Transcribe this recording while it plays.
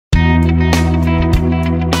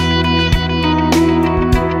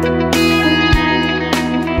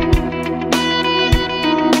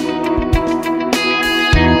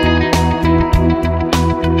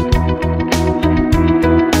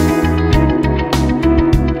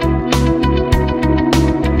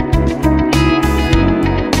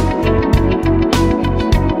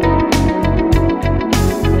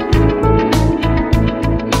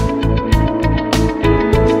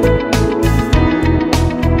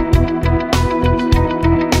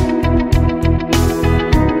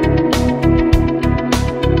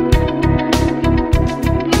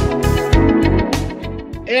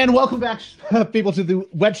And welcome back, people, to the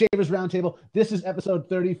Wet Shavers Roundtable. This is episode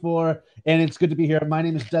 34, and it's good to be here. My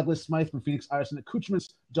name is Douglas Smythe from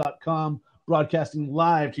PhoenixArsonaccoutrements.com, broadcasting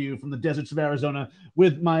live to you from the deserts of Arizona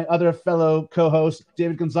with my other fellow co-host,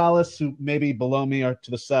 David Gonzalez, who may be below me or to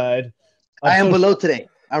the side. I am below today.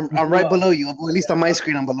 I'm right below you. At least on my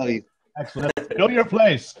screen, I'm below you. Excellent. Know your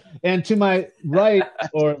place. And to my right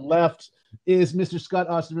or left is Mr. Scott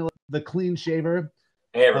Ostermiller, the clean shaver.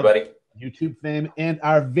 Hey, everybody. YouTube fame, and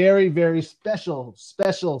our very, very special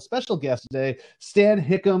guest today, Stan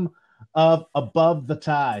Hickam of Above the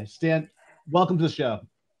Tie. Stan, welcome to the show.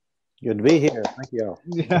 Good to be here. Thank you all.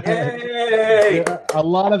 Yay! There are a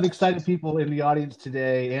lot of excited people in the audience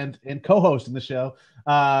today and co-hosting the show.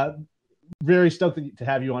 Very stoked to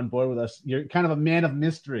have you on board with us. You're kind of a man of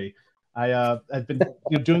mystery. I've been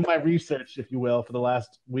doing my research, if you will, for the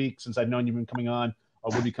last week since I've known you've been coming on. Or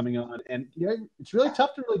will be coming on, and it's really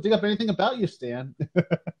tough to really dig up anything about you, Stan.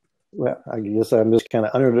 Well, I guess I'm just kind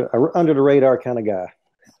of under the radar kind of guy.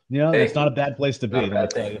 It's not a bad place to be. Let me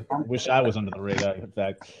tell you. I wish I was under the radar. In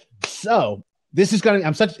fact, so this is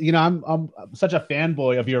I'm such a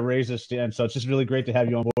fanboy of your razor, Stan. So it's just really great to have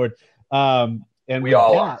you on board. And we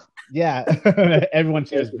all are. Yeah, everyone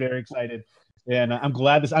here is very excited, and I'm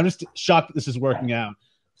glad I'm just shocked that this is working out.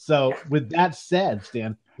 So with that said,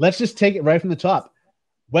 Stan, let's just take it right from the top.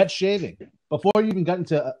 Wet shaving. Before you even got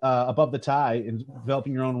into Above the Tie and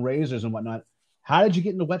developing your own razors and whatnot, how did you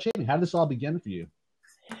get into wet shaving? How did this all begin for you?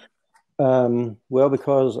 Well,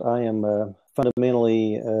 because I am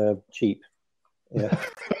fundamentally cheap. Yeah.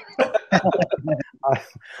 I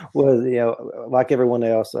was, like everyone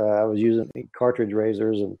else, I was using cartridge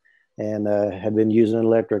razors and had been using an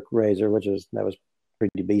electric razor, that was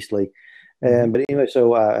pretty beastly. But anyway,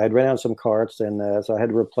 so I had run out some carts, and so I had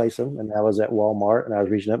to replace them. And I was at Walmart, and I was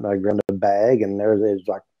reaching up, and I grabbed a bag, and there it was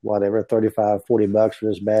like, whatever, $35, $40 for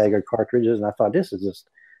this bag of cartridges. And I thought, this is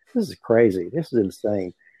crazy. This is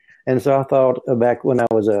insane. And so I thought back when I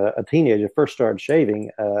was a teenager, first started shaving,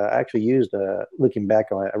 I actually used, looking back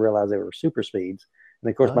on it, I realized they were super speeds. And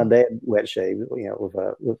of course, my dad wet shaved,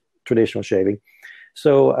 with traditional shaving.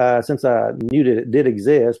 So since I knew that it did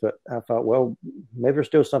exist, but I thought, well, maybe there's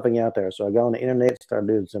still something out there. So I got on the internet, started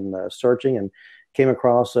doing some searching, and came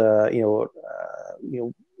across,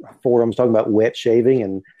 forums talking about wet shaving.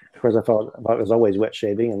 And of course, I thought it was always wet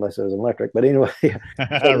shaving unless it was electric. But anyway,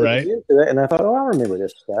 right. And I thought, I remember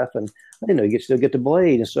this stuff. And I didn't know you could still get the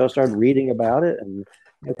blade. And so I started reading about it, and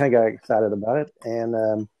I kind of got excited about it.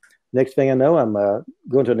 And next thing I know, I'm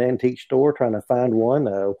going to an antique store trying to find one,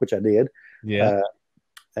 which I did. Yeah.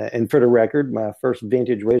 And for the record, my first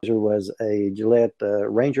vintage razor was a Gillette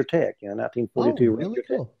Ranger Tech, 1942 Ranger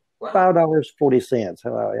Tech. Wow. $5.40.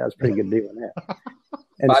 Oh, that was a pretty good deal on that.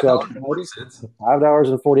 And $5.40.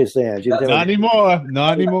 $5.40.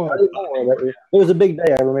 Not anymore. It was a big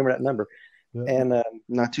day. I remember that number. Yeah. And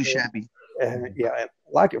not too shabby. I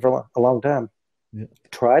liked it for a long time. Yeah.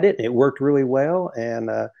 Tried it. It worked really well. And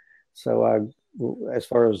so as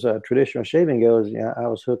far as traditional shaving goes, I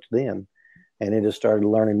was hooked then. And then just started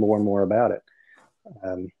learning more and more about it.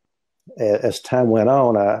 As time went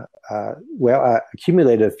on, I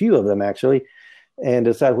accumulated a few of them actually, and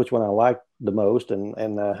decided which one I liked the most. And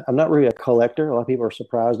I'm not really a collector. A lot of people are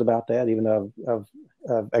surprised about that, even though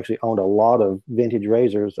I've actually owned a lot of vintage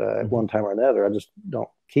razors at one time or another. I just don't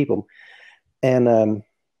keep them. And I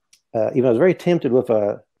was very tempted with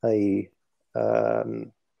a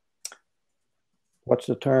what's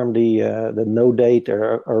the term? The no date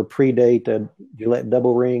or predate Gillette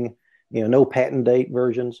double ring, no patent date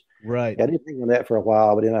versions. Right. I didn't think of that for a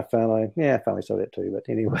while, but then I finally saw that too. But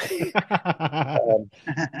anyway,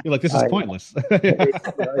 you're like, this is pointless. It's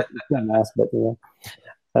kind of nice, but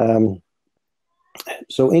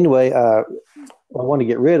so anyway, I wanted to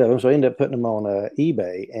get rid of them, so I ended up putting them on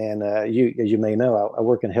eBay. And as you may know, I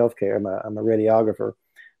work in healthcare. I'm a radiographer.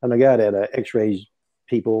 I'm a guy that X-rays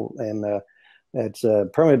people, and it's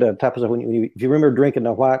permanent type of stuff. If you remember drinking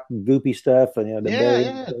the white goopy stuff and the berry,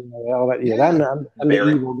 all that. Yeah, I'm the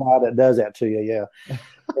evil guy that does that to you. Yeah,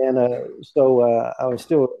 and so I was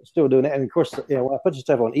still doing that. And of course, when I put the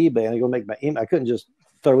stuff on eBay and I go make my I couldn't just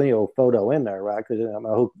throw any old photo in there, right? Because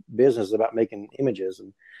my whole business is about making images,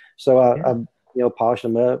 and so I polish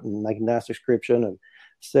them up and make a nice description and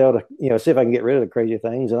sell to see if I can get rid of the crazy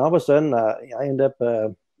things. And all of a sudden, I end up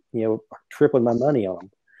tripling my money on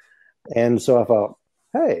them. And so I thought,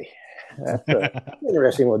 hey, that's an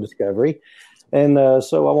interesting little discovery. And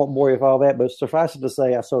so I won't bore you with all that, but suffice it to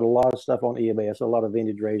say, I sold a lot of stuff on eBay. I sold a lot of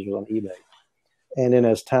vintage razors on eBay. And then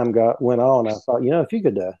as time went on, I thought, if you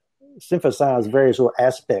could synthesize various little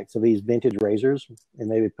aspects of these vintage razors and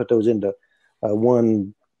maybe put those into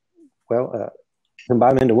one well,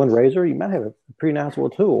 combine them into one razor, you might have a pretty nice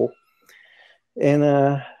little tool. And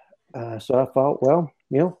so I thought, well,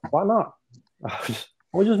 why not?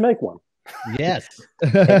 We'll just make one. Yes.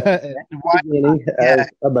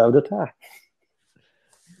 Above the tie.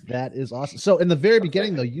 That is awesome. So in the very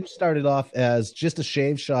beginning, though, you started off as just a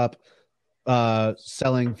shave shop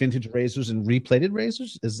selling vintage razors and replated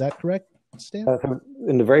razors. Is that correct, Stan?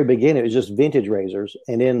 In the very beginning, it was just vintage razors,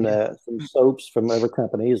 and then some soaps from other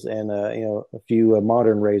companies, and a few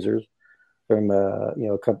modern razors from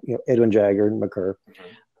Edwin Jagger and McCurr.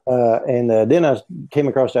 And then I came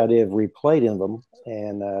across the idea of replating them,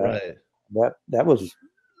 and that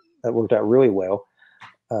worked out really well.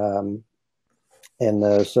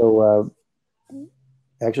 So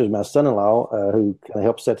actually, it was my son-in-law who kind of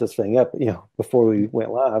helped set this thing up, before we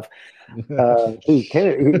went live.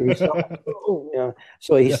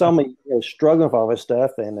 So he saw me struggling with all this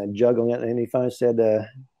stuff and juggling it, and he finally said,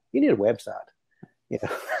 "You need a website."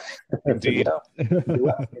 Indeed. And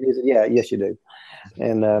he said, yes, you do.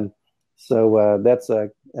 And so that's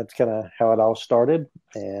kind of how it all started,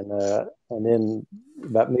 and then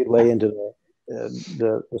about midway into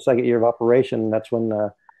the second year of operation, that's when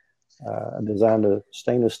I designed a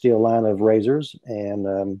stainless steel line of razors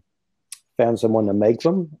and found someone to make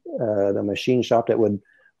them, the machine shop that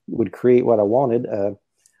would create what I wanted,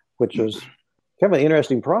 which was kind of an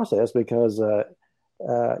interesting process because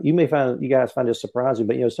you guys find this surprising,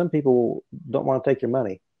 but some people don't want to take your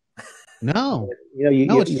money. No,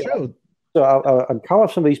 it's true. So I'd call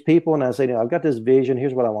up some of these people and I'd say, I've got this vision.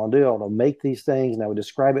 Here's what I want to do. I want to make these things, and I would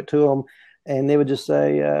describe it to them. And they would just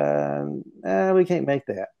say, we can't make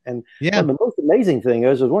that. And the most amazing thing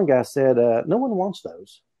is one guy said, no one wants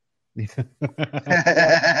those.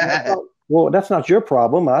 Well, that's not your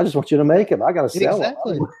problem. I just want you to make them. I got to sell them.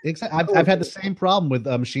 Exactly. I've had the same problem with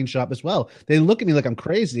a machine shop as well. They look at me like I'm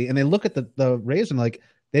crazy, and they look at the razor and like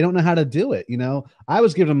they don't know how to do it. I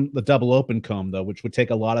was giving them the double open comb though, which would take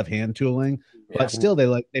a lot of hand tooling, but still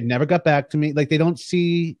they've never got back to me. Like they don't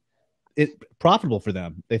see it profitable for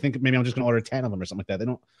them. They think maybe I'm just going to order 10 of them or something like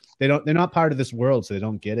that. They're not part of this world, so they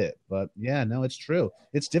don't get it. But it's true.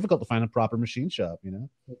 It's difficult to find a proper machine shop,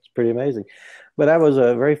 It's pretty amazing. But I was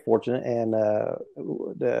very fortunate, and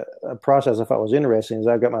the process I thought was interesting is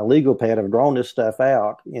I've got my legal pad. I've drawn this stuff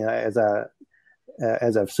out, as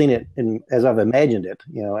I've seen it and as I've imagined it,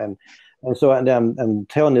 and so I'm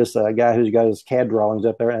telling this guy who's got his CAD drawings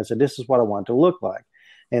up there, and I said, this is what I want it to look like.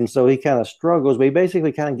 And so he kind of struggles, but he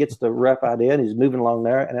basically kind of gets the rough idea, and he's moving along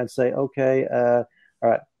there. And I'd say, okay, all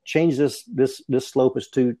right, change this slope is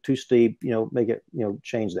too steep, make it,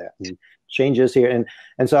 change that, and change this here.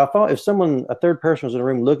 And so I thought if a third person was in the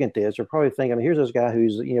room looking at this, they're probably thinking, here's this guy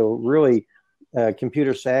who's, really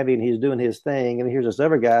computer savvy and he's doing his thing. And here's this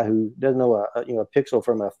other guy who doesn't know a pixel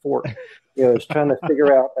from a fork, is trying to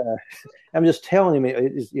figure out, I'm just telling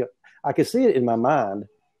him, I could see it in my mind.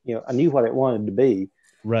 I knew what it wanted to be.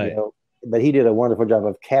 Right. But he did a wonderful job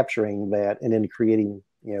of capturing that and then creating,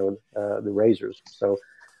 the razors. So,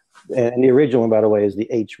 and the original one, by the way, is the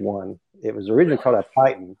H1. It was originally called a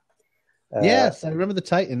Titan. Yes, I remember the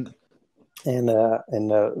Titan. And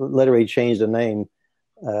literally changed the name.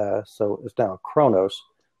 So it's now Kronos.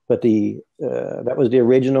 But that was the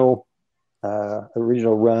original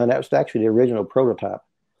run. That was actually the original prototype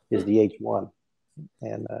is the H1.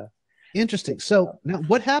 And interesting. So now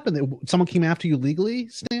what happened? Someone came after you legally,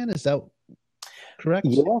 Stan? Is that correct?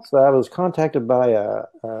 Yes, I was contacted by a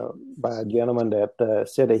gentleman that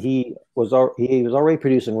said that he was already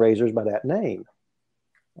producing razors by that name.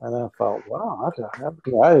 And I thought, wow,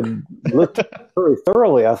 I looked very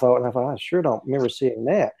thoroughly. I thought, I sure don't remember seeing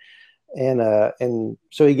that. And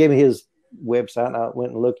so he gave me his website, and I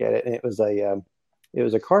went and looked at it, and it was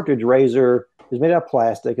a cartridge razor. It was made out of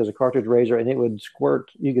plastic. It was a cartridge razor, and it would squirt.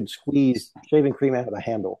 You could squeeze shaving cream out of the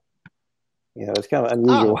handle. It's kind of an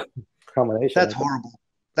unusual combination. That's horrible.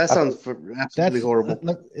 That sounds absolutely horrible.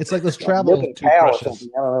 It's like those travel toothbrushes.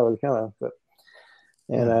 I don't know. It's kind of. But,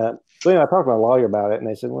 and so I talked to my lawyer about it, and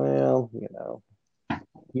they said, well,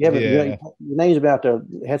 you haven't. Your name's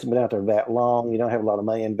hasn't been out there that long. You don't have a lot of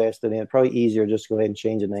money invested in it. Probably easier just to go ahead and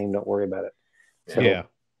change the name. Don't worry about it. So,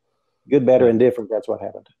 good, better, and different. That's what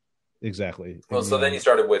happened. Exactly. Well, so then you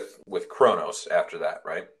started with Kronos after that,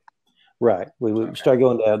 right? Right. We started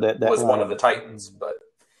going down that was one of the Titans, but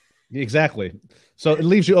exactly. So it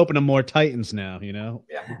leaves you open to more Titans now. Yeah.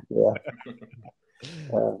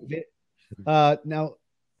 Now,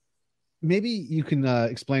 maybe you can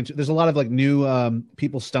explain. There's a lot of new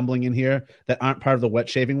people stumbling in here that aren't part of the wet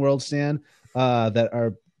shaving world, Stan, that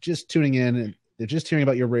are just tuning in they're just hearing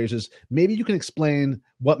about your razors. Maybe you can explain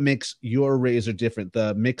what makes your razor different,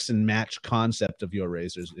 the mix and match concept of your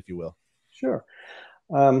razors, if you will. Sure.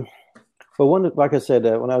 Well, like I said,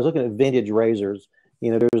 when I was looking at vintage razors,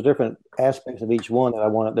 there's different aspects of each one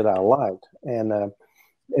that I liked,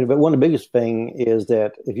 but one of the biggest thing is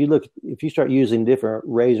that if you start using different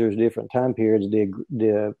razors, different time periods,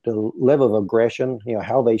 the level of aggression,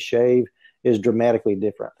 how they shave is dramatically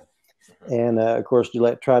different. And of course,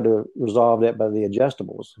 try to resolve that by the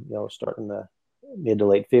adjustables, starting in the mid to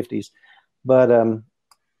late 50s. But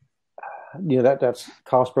that's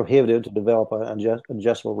cost prohibitive to develop an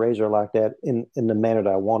adjustable razor like that in the manner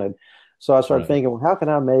that I wanted. So I started thinking, well, how can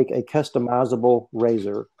I make a customizable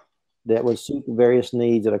razor that would suit the various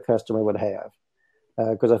needs that a customer would have?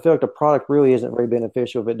 Because I feel like the product really isn't very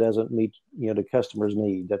beneficial if it doesn't meet the customer's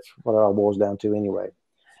need. That's what it all boils down to anyway.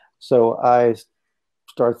 So I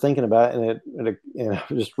started thinking about it, and I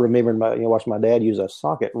just remembered watching my dad use a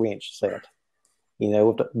socket wrench set,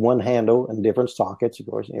 with one handle and different sockets, of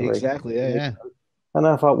course. Exactly. Yeah. And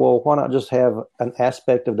I thought, well, why not just have an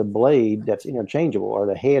aspect of the blade that's interchangeable, or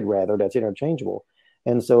the head rather, that's interchangeable?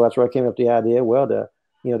 And so that's where I came up with the idea. Well,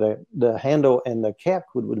 the handle and the cap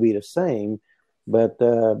would be the same, but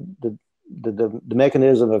the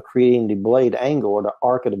mechanism of creating the blade angle, or the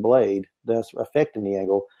arc of the blade, thus affecting the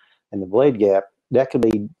angle and the blade gap, that could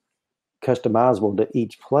be customizable to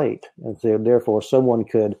each plate. And so therefore someone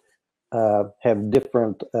could have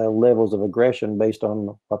different levels of aggression based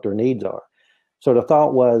on what their needs are. So the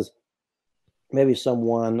thought was, maybe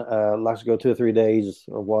someone likes to go 2 or 3 days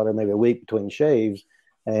or whatever, maybe a week between shaves,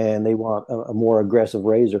 and they want a more aggressive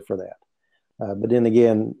razor for that. But then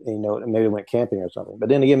again, maybe they went camping or something. But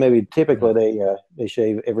then again, maybe typically they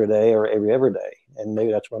shave every day or every other day, and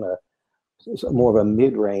maybe that's when more of a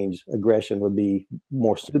mid-range aggression would be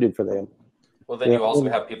more suited for them. Well, then you also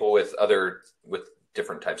have people with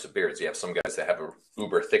different types of beards. You have some guys that have a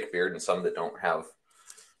uber thick beard, and some that don't have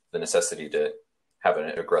the necessity to have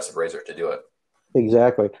an aggressive razor to do it.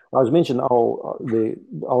 Exactly. I was mentioning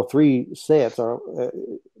all three sets are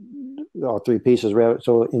all three pieces.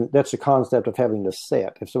 So that's the concept of having the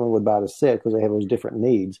set. If someone would buy the set because they have those different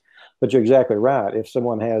needs, but you're exactly right. If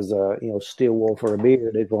someone has steel wool for a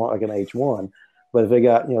beard, they'd want like an H1. But if they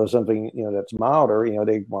got something that's milder,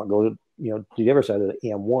 they want to go to the other side of the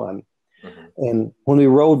M1. Mm-hmm. And when we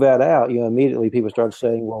rolled that out, immediately people started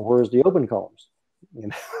saying, "Well, where's the open combs?"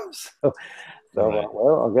 So right.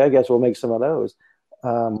 Well, okay, I guess we'll make some of those.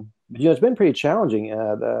 But it's been pretty challenging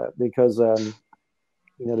because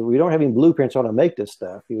we don't have any blueprints on how to make this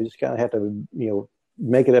stuff. You just kind of have to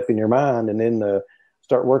make it up in your mind, and then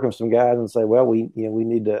start working with some guys and say, well, we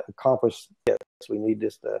need to accomplish this. We need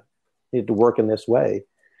to work in this way.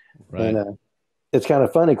 Right. And it's kind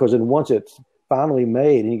of funny because then once it's finally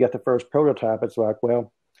made and you got the first prototype, it's like,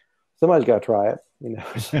 well, somebody's got to try it.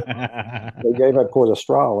 So they gave up, of course, a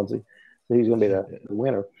straw and see who's going to be the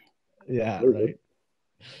winner. Yeah, right.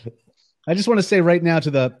 I just want to say right now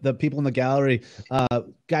to the people in the gallery,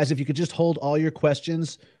 guys, if you could just hold all your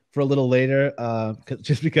questions for a little later,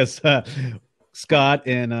 just because Scott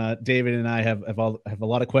and David and I have a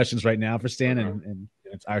lot of questions right now for Stan, and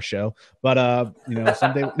it's our show. But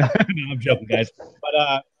someday, no, I'm joking, guys.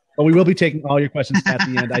 But we will be taking all your questions at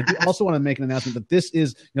the end. I do also want to make an announcement that this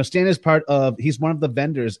is, Stan is he's one of the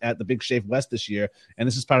vendors at the Big Shave West this year, and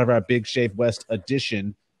this is part of our Big Shave West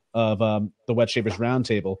edition of the Wet Shavers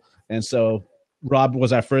Roundtable. And so Rob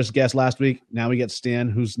was our first guest last week. Now we get Stan,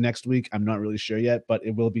 who's next week. I'm not really sure yet, but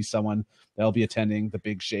it will be someone that will be attending the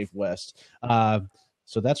Big Shave West.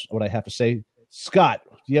 So that's what I have to say. Scott,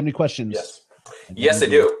 do you have any questions? Yes, I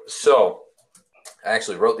do. So I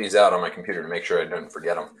actually wrote these out on my computer to make sure I didn't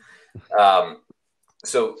forget them.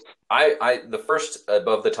 So I the first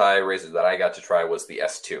above the tie razor that I got to try was the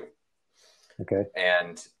S2. Okay.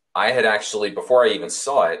 And I had actually, before I even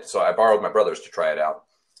saw it, so I borrowed my brother's to try it out.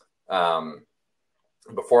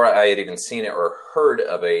 Before I had even seen it or heard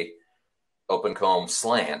of a open comb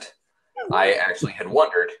slant, I actually had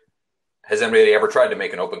wondered, has anybody ever tried to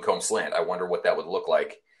make an open comb slant? I wonder what that would look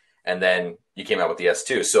like. And then you came out with the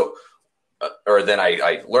S2. So, or then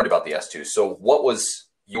I learned about the S2. So what was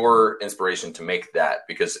your inspiration to make that?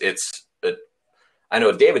 Because I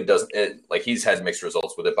know David doesn't, he's had mixed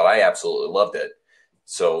results with it, but I absolutely loved it.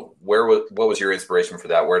 So what was your inspiration for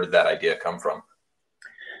that? Where did that idea come from?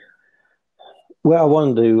 Well, I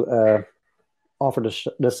wanted to offer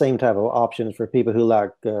the same type of options for people who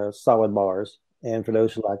like solid bars and for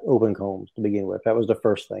those who like open combs to begin with. That was the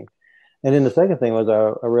first thing. And then the second thing was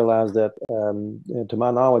I realized that, to my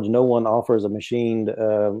knowledge, no one offers a machined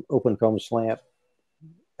open comb slant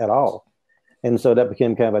at all. And so that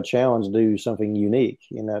became kind of a challenge to do something unique.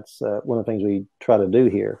 And that's one of the things we try to do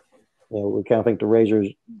here. We kind of think the razor's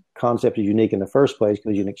concept is unique in the first place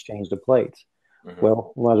because you can exchange the plates. Mm-hmm.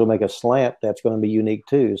 Well, we might as well make a slant that's going to be unique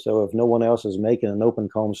too. So if no one else is making an open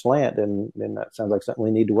comb slant, then that sounds like something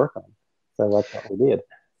we need to work on. So that's what we did.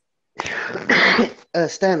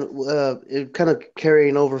 Stan, kind of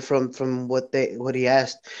carrying over from what he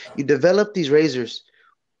asked, you developed these razors.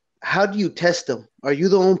 How do you test them? Are you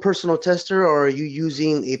the own personal tester, or are you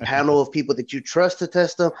using a panel of people that you trust to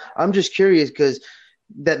test them? I'm just curious because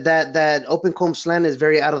that open comb slant is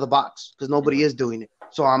very out of the box because nobody is doing it.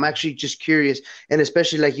 So I'm actually just curious, and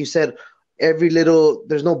especially like you said,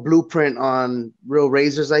 there's no blueprint on real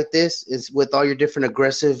razors like this. It's with all your different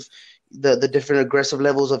the different aggressive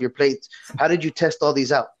levels of your plates. How did you test all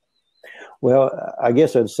these out? Well, I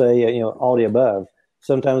guess I'd say all the above.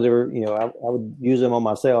 Sometimes they were, I would use them on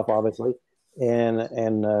myself, obviously, and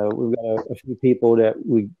we've got a few people that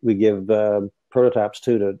we give prototypes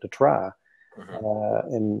to try.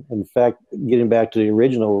 Mm-hmm. And in fact, getting back to the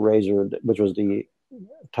original razor, which was the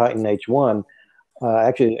Titan H1, I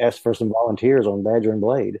actually asked for some volunteers on Badger and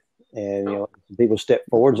Blade, and people stepped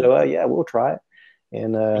forward, so yeah, we'll try it,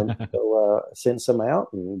 and so sent some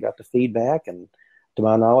out and got the feedback, and to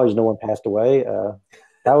my knowledge, no one passed away.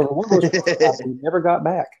 That was one of those we never got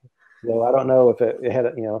back. So I don't know if it had,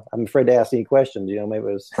 I'm afraid to ask any questions. Maybe it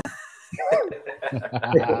was bad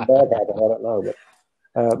happen. I don't know,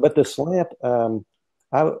 but the slant,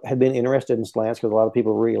 I had been interested in slants because a lot of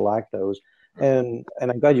people really like those, and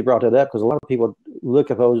I'm glad you brought that up because a lot of people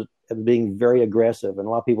look at those as being very aggressive, and a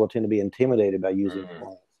lot of people tend to be intimidated by using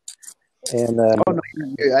slants. And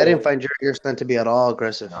I didn't find your slant to be at all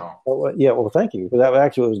aggressive. No. Well, thank you. That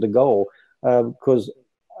actually was the goal because.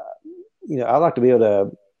 I like to be able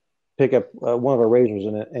to pick up one of our razors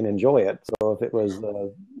and enjoy it. So if it was,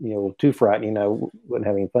 too frightening, wouldn't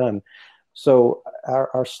have any fun. So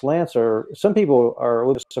our slants some people are a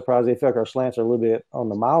little bit surprised. They feel like our slants are a little bit on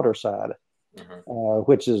the milder side, mm-hmm.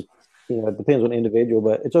 Which is, it depends on the individual,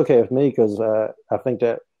 but it's okay with me because I think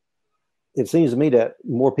that it seems to me that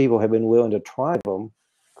more people have been willing to try them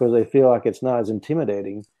because they feel like it's not as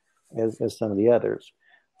intimidating as some of the others.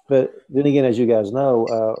 But then again, as you guys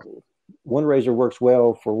know, one razor works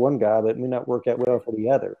well for one guy, but it may not work out well for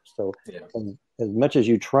the other. So as much as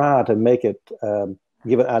you try to make it,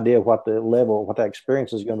 give an idea of what that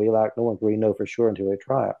experience is going to be like, no one can really know for sure until they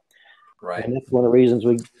try it. Right. And that's one of the reasons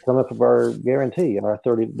we come up with our guarantee, our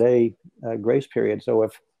 30-day grace period. So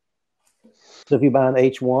if you buy an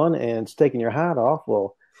H1 and it's taking your hide off,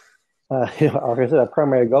 well, like I said, our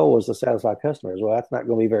primary goal was to satisfy customers. Well, that's not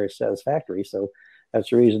going to be very satisfactory. So that's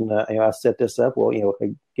the reason I set this up. Well,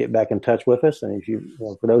 get back in touch with us, and if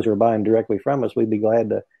for those who are buying directly from us, we'd be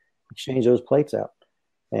glad to exchange those plates out.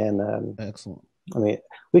 And excellent. I mean,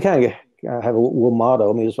 we kind of have a little motto.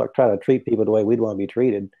 I mean, just like try to treat people the way we'd want to be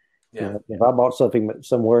treated. Yeah. If I bought something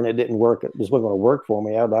somewhere and it didn't work, it just wasn't going to work for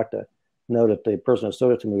me. I'd like to know that the person who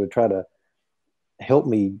sold it to me would try to help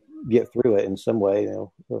me get through it in some way,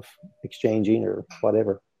 with exchanging or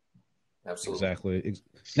whatever. Absolutely. Exactly.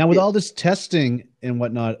 Now, with all this testing and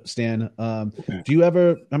whatnot, Stan, do you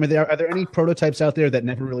ever? I mean, are there any prototypes out there that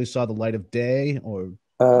never really saw the light of day? Or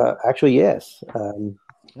actually, yes. And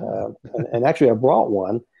actually, I brought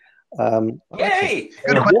one. Yay!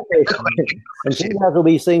 And you guys will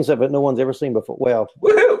be seeing stuff that no one's ever seen before. Well,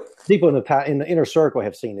 woohoo! People in the inner circle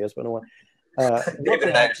have seen this, but no one. David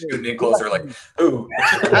and I are scooting in closer, like, ooh.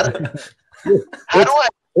 How do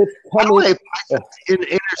I in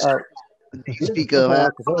inner circle? Speak of I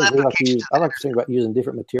like to think about using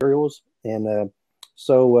different materials, and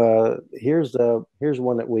so here's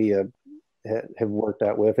one that we have worked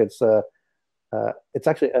out with. It's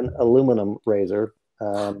actually an aluminum razor.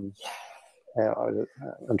 I'm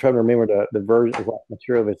trying to remember the version of what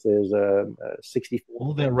material this is. 64.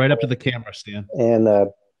 Hold that right up to the camera, Stan. And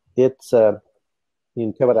it's you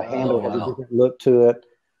can tell by the handle has a different look to it.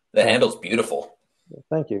 The handle's beautiful.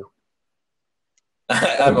 Thank you.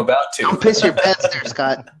 I'm about to. Don't piss your pants there,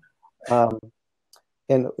 Scott.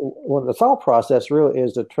 And the thought process really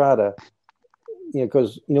is to try to,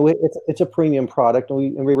 because it's a premium product, and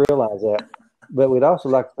we realize that. But we'd also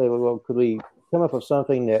like to say, well, could we come up with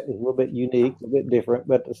something that is a little bit unique, a bit different,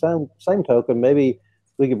 but the same token, maybe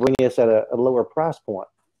we could bring this at a lower price point.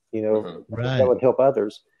 Right. That would help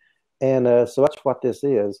others. And so that's what this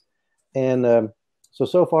is. And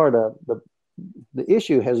so far the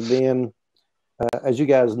issue has been. As you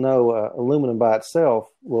guys know, aluminum by itself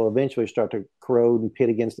will eventually start to corrode and pit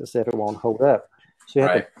against itself. It won't hold up. So you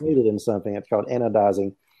have to coat it in something. It's called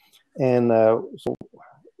anodizing. And so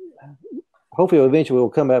hopefully eventually we'll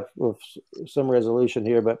come up with some resolution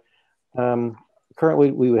here. But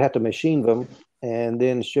currently we would have to machine them and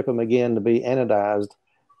then ship them again to be anodized,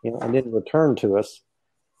 and then returned to us.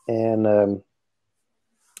 And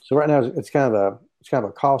so right now it's kind of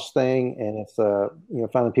a cost thing, and it's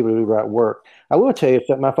finding people to do the right work. I will tell you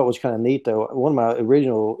something I thought was kind of neat though. One of my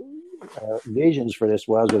original visions for this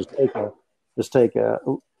was take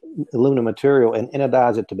aluminum material and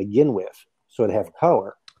anodize it to begin with, so it'd have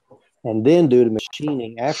color, and then do the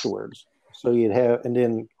machining afterwards. So you'd have, and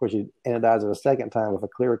then of course you'd anodize it a second time with a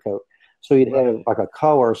clear coat. So you'd have like a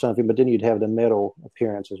color or something, but then you'd have the metal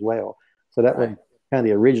appearance as well. So that was kind of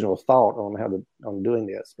the original thought on doing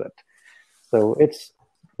this. But so it's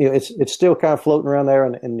still kind of floating around there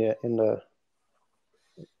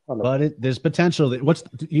but there's potential.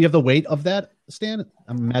 Do you have the weight of that, Stan?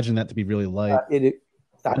 I imagine that to be really light.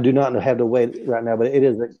 I do not have the weight right now, but it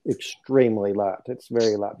is extremely light. It's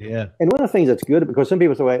very light. Yeah. And one of the things that's good, because some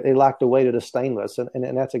people say they like the weight of the stainless,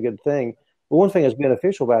 and that's a good thing. But one thing that's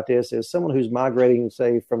beneficial about this is someone who's migrating,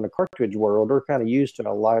 say, from the cartridge world, they're kind of used to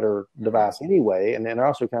a lighter device anyway, and they're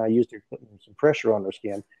also kind of used to putting some pressure on their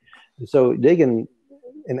skin. And so digging,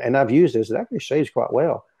 and I've used this, it actually shaves quite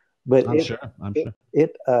well. But I'm sure.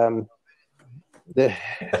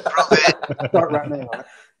 Start right now.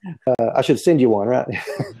 I should send you one, right?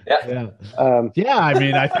 Yeah. I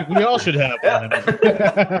mean, I think we all should have one.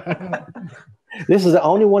 This is the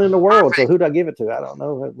only one in the world, so who do I give it to? I don't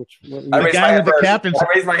know which one. I raised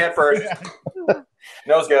my hand first.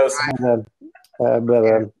 Nose goes.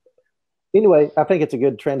 Anyway, I think it's a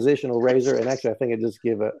good transitional razor, and actually, I think it just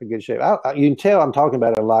give a good shape. You can tell I'm talking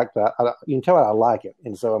about it like that. You can tell I like it,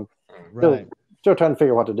 and so I'm still trying to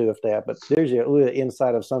figure out what to do with that. But there's your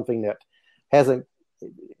inside of something that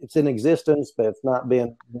it's in existence, but it's not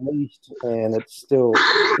being released, and it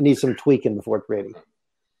needs some tweaking before it's ready.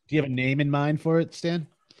 Do you have a name in mind for it, Stan?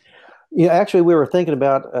 Yeah, actually, we were thinking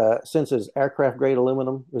about, since it's aircraft grade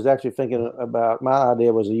aluminum, was actually thinking about, my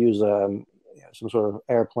idea was to use some sort of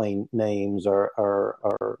airplane names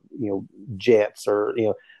or jets or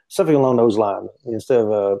something along those lines. Instead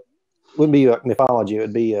of wouldn't be mythology, it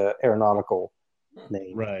would be aeronautical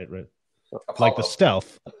name. Right. So, like the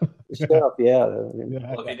Stealth. Stealth, yeah. Well,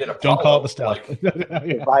 if you did Apollo, don't call it the Stealth.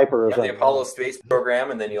 Viper or something. The Apollo space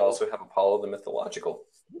program, and then you also have Apollo the mythological.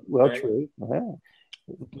 Well, true. Yeah.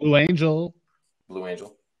 Blue Angel.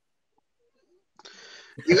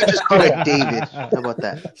 You could just call it David. How about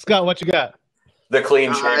that? Scott, what you got? The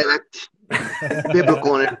clean shaver.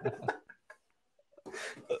 Biblical in it.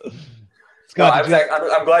 Scott,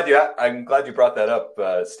 I'm glad you brought that up,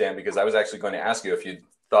 Stan, because I was actually going to ask you if you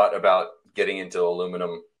thought about getting into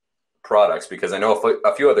aluminum products, because I know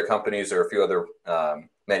a few other companies or a few other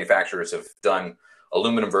manufacturers have done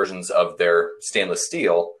aluminum versions of their stainless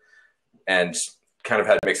steel and kind of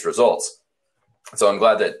had mixed results. So I'm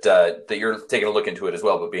glad that you're taking a look into it as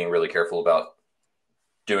well, but being really careful about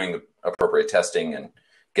doing the appropriate testing and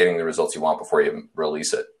getting the results you want before you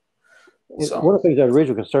release it. So. One of the things I was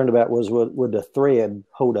originally concerned about was would the thread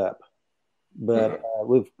hold up, but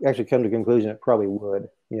we've actually come to the conclusion it probably would.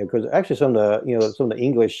 Because actually some of the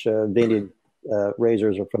English vintage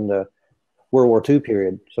razors are from the World War II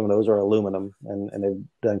period. Some of those are aluminum, and they've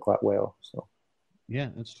done quite well. So, yeah,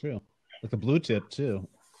 that's true. Like the blue tip too.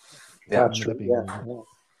 Yeah, that's true. Yeah.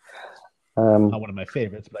 Not one of my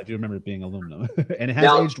favorites, but I do remember it being aluminum, and it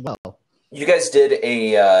has aged well. You guys did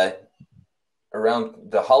around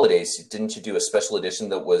the holidays. Didn't you do a special edition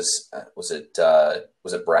that was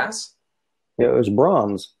it brass? Yeah, it was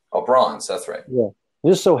bronze. Oh, bronze. That's right. Yeah. It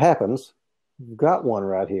just so happens, we've got one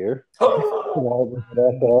right here.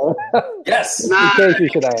 Yes. In case you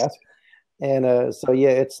should ask. And it's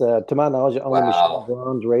to my knowledge the only machined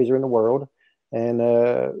bronze razor in the world. And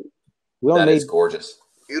that is gorgeous.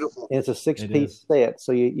 Beautiful. And it's a 6-piece set.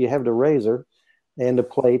 So you have the razor and the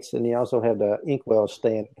plates, and you also have the inkwell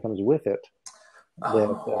stand that comes with it.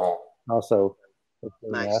 Also,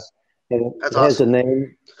 nice. And it has the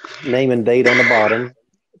name and date on the bottom.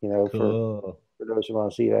 Cool. For those who want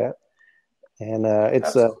to see that. And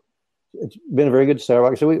it's been a very good seller.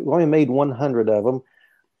 Like I said, we only made 100 of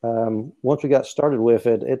them. Once we got started with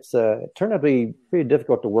it, it turned out to be pretty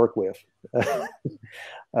difficult to work with.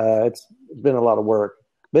 It's been a lot of work.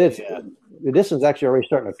 But the distance is actually already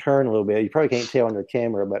starting to turn a little bit. You probably can't tell on your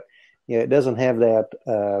camera, but it doesn't have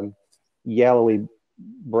that yellowy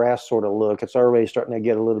brass sort of look. It's already starting to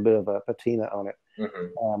get a little bit of a patina on it.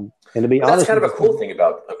 Mm-hmm. And to be honest, that's kind of a cool thing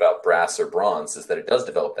about brass or bronze is that it does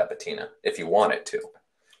develop that patina if you want it to.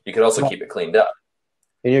 You could also keep it cleaned up.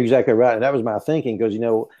 And you're exactly right. And that was my thinking because,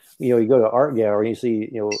 you go to an art gallery and you see,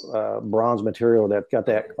 bronze material that's got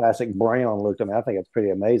that classic brown look to me. I think it's pretty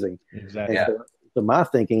amazing. Exactly. So my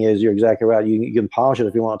thinking is you're exactly right. You can polish it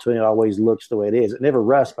if you want to, and it always looks the way it is. It never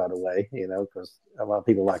rusts, by the way, because a lot of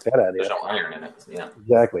people like that idea. There's no iron in it. Yeah.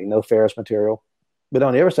 Exactly. No ferrous material. But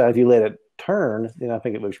on the other side, if you let it turn, then I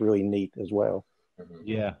think it looks really neat as well.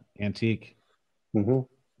 Yeah. Antique. Mm-hmm.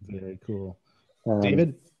 Very cool.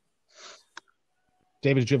 David,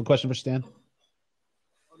 did you have a question for Stan?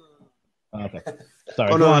 Okay.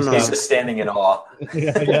 Sorry. He's just standing in awe.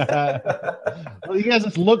 Yeah. Well, you guys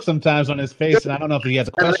just look sometimes on his face, and I don't know if he has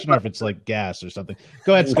a question or if it's like gas or something.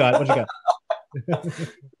 Go ahead, Scott. What you got?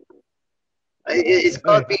 It's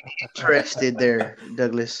called being interested there,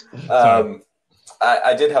 Douglas.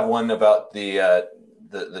 I did have one about the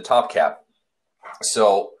top cap.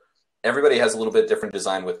 So everybody has a little bit different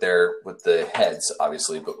design with the heads,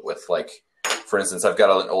 obviously, but with for instance, I've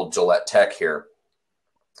got an old Gillette Tech here.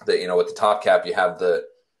 That with the top cap, you have the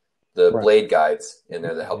right. blade guides in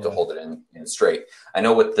there that help to hold it in straight. I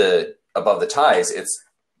know with the above the ties, it's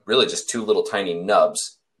really just two little tiny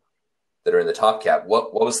nubs that are in the top cap.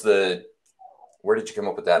 Where did you come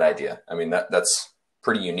up with that idea? I mean, that's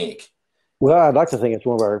pretty unique. Well, I'd like to think it's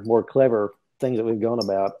one of our more clever things that we've gone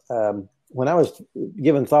about. When I was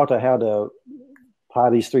giving thought to how to tie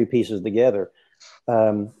these three pieces together,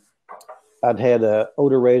 I'd had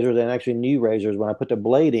older razors and actually new razors. When I put the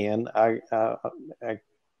blade in, I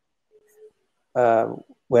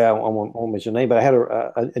won't mention the name, but I had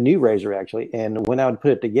a new razor actually. And when I would put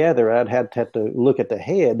it together, I'd have to look at the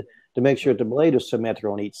head to make sure that the blade was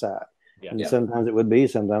symmetrical on each side. Yeah. And sometimes it would be,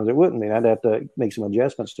 sometimes it wouldn't be. I'd have to make some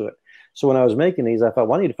adjustments to it. So when I was making these, I thought,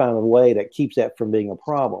 well, I need to find a way that keeps that from being a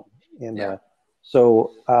problem. And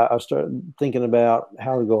so I started thinking about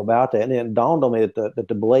how to go about that. And then it dawned on me that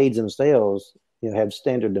the blades themselves, have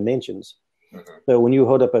standard dimensions. Mm-hmm. So when you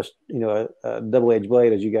hold up a double-edged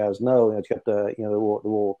blade, as you guys know, it's got the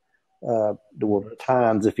little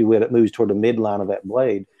tines, if you will, that moves toward the midline of that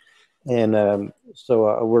blade. And so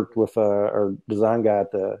I worked with our design guy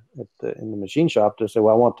in the machine shop to say,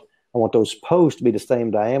 well, I want those posts to be the same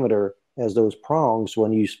diameter as those prongs. So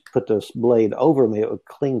when you put this blade over me, it would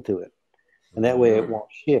cling to it. And that way it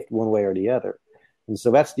won't shift one way or the other. And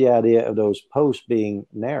so that's the idea of those posts being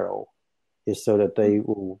narrow, is so that they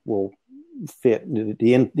will fit,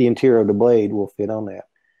 the interior of the blade will fit on that.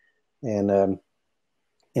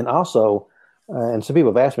 And also, and some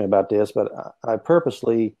people have asked me about this, but I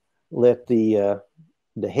purposely let the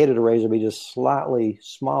head of the razor be just slightly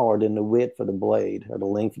smaller than the width of the blade, or the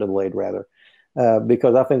length of the blade rather.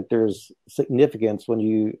 Because I think there's significance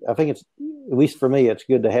I think it's, at least for me, it's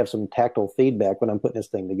good to have some tactile feedback when I'm putting this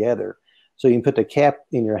thing together. So you can put the cap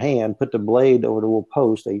in your hand, put the blade over the little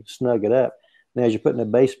post, they snug it up. And as you're putting the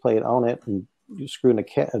base plate on it and you're screwing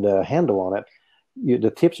the handle on it, the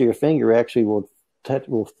tips of your finger actually will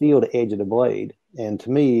feel the edge of the blade. And to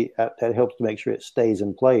me, that helps to make sure it stays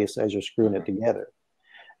in place as you're screwing it together.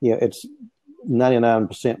 It's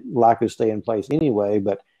 99% likely to stay in place anyway,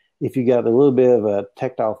 but if you got a little bit of a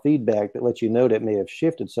tactile feedback that lets you know that it may have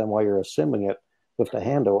shifted some while you're assembling it with the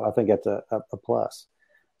handle, I think that's a plus.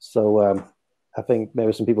 So I think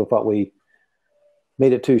maybe some people thought we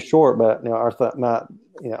made it too short, but I thought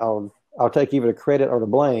I'll take either the credit or the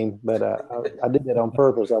blame, but I did that on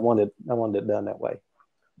purpose. I wanted it done that way.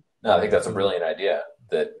 No, I think that's a brilliant idea.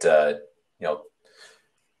 That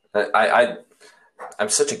I'm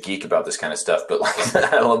such a geek about this kind of stuff, but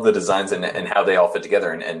I love the designs and how they all fit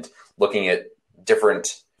together, and looking at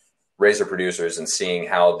different razor producers and seeing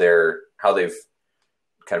how they've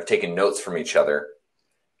kind of taken notes from each other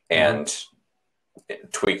and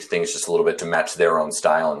tweaked things just a little bit to match their own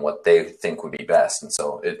style and what they think would be best. And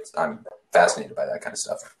so I'm fascinated by that kind of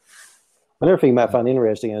stuff. Another thing you might find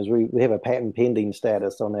interesting is we have a patent pending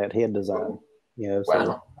status on that head design. So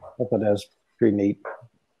wow. I thought that was pretty neat.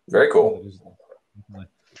 Very cool.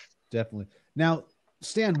 Definitely. Now,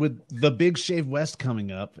 Stan, with the Big Shave West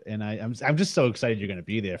coming up, and I'm just so excited you're going to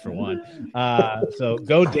be there for one. So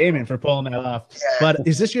go Damon for pulling that off. Yeah. But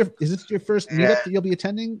is this your first meetup that you'll be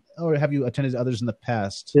attending, or have you attended others in the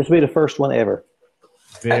past? This will be the first one ever.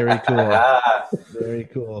 Very cool. Very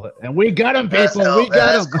cool. And we got him, people. We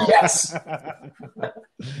got him. Yes.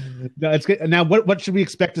 No, it's good. Now, what should we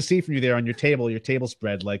expect to see from you there on your table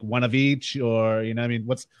spread? Like one of each, or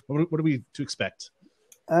what are we to expect?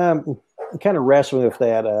 I'm kind of wrestling with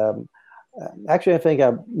that. Actually, I think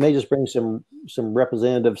I may just bring some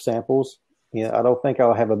representative samples. I don't think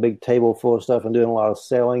I'll have a big table full of stuff and doing a lot of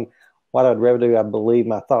selling. What I'd rather do, I believe,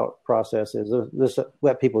 my thought process is this: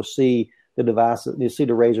 let people see the devices, you see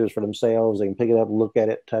the razors for themselves. They can pick it up, look at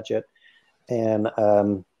it, touch it, and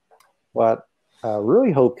what I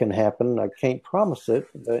really hope can happen, I can't promise it,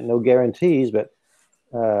 no guarantees, but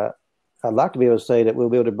I'd like to be able to say that we'll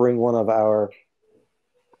be able to bring one of our,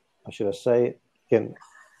 how should I say it?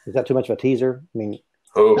 Is that too much of a teaser? I mean,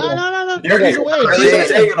 Oh, No. you're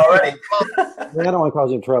saying it already. I don't want to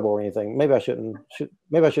cause him trouble or anything. Maybe I shouldn't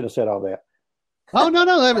have said all that. Oh no,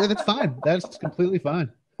 that's fine. That's completely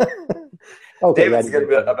fine. Okay, David's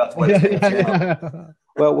about to let Yeah.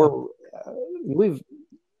 Well, we've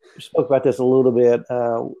spoke about this a little bit.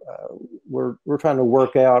 We're trying to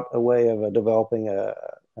work out a way of developing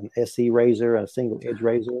an SE razor, a single edge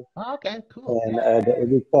razor. Oh, okay, cool. And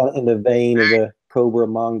in the vein of the Cobra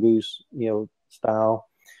Mongoose, style.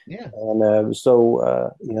 Yeah. And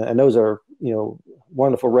and those are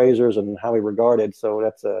wonderful razors and highly regarded. So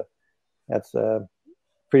that's a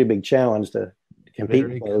pretty big challenge to compete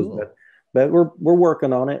with those. Cool. But we're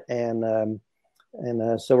working on it, and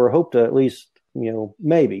so we're hope to at least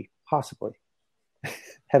maybe possibly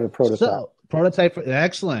have a prototype. So prototype,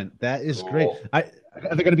 excellent. That is great. Are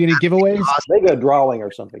there going to be any giveaways? Maybe a drawing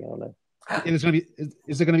or something. I don't know. Is there going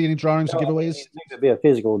to be any drawings or giveaways? It would be a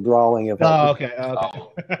physical drawing of. Oh, okay.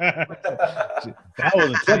 That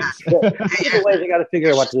was a tease. Giveaways, I got to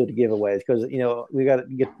figure out what to do with the giveaways because we got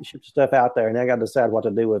to ship stuff out there, and I got to decide what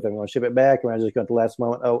to do with them. I'm going to ship it back, or I just go at the last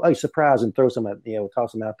moment. Oh, surprise, and throw some at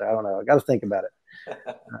toss them out there. I don't know. I got to think about it.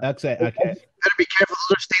 That's it. Okay. Better be careful.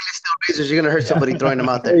 Those are stainless steel razors. You're going to hurt somebody throwing them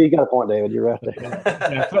out there. You got a point, David. You're right there.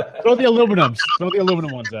 Yeah, throw the aluminums. Throw the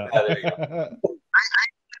aluminum ones out. Yeah, there you go.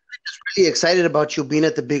 Really excited about you being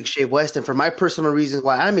at the Big Shave West, and for my personal reasons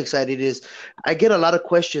why I'm excited is I get a lot of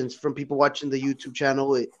questions from people watching the YouTube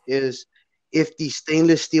channel is if these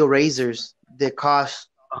stainless steel razors that cost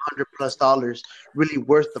 $100+ really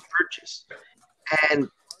worth the purchase, and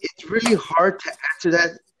it's really hard to answer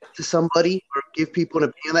that to somebody or give people an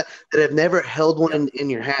opinion that have never held one in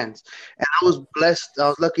your hands. And I was blessed. I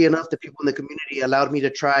was lucky enough that people in the community allowed me to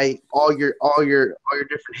try all your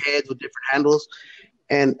different heads with different handles.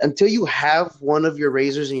 And until you have one of your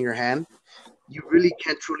razors in your hand, you really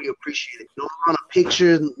can't truly appreciate it. No amount of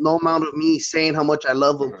pictures, no amount of me saying how much I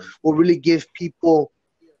love them will really give people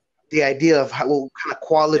the idea of what kind of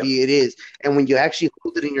quality it is. And when you actually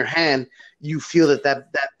hold it in your hand, you feel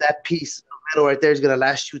that piece of metal right there is going to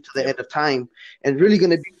last you to the end of time and really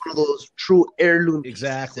going to be one of those true heirloom pieces.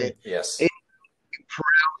 Exactly. Yes.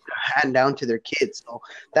 Proud to hand down to their kids. So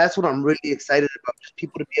that's what I'm really excited about, just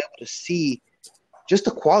people to be able to see just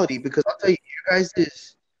the quality, because I'll tell you, you guys,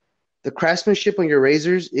 the craftsmanship on your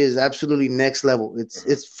razors is absolutely next level.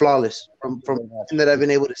 It's flawless from that I've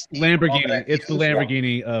been able to see. Lamborghini. It's the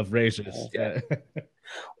Lamborghini of razors. Yeah.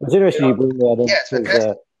 It's interesting you bring that in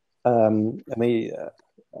because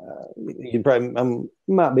you probably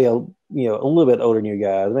might be a little bit older than you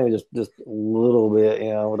guys, maybe just a little bit,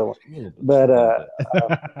 but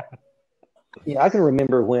I can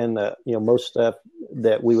remember when most stuff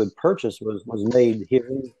that we would purchase was made here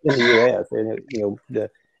in the U.S.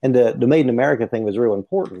 and the Made in America thing was real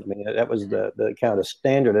important. I mean, that was the kind of the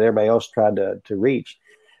standard that everybody else tried to reach.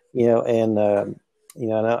 And I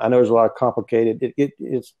know there's a lot of complicated.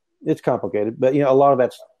 It's complicated, but a lot of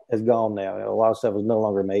that's has gone now. A lot of stuff is no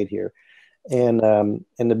longer made here, and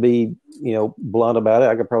to be blunt about it,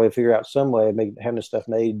 I could probably figure out some way of having this stuff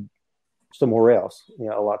made somewhere else,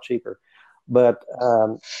 a lot cheaper. But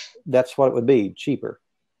that's what it would be, cheaper.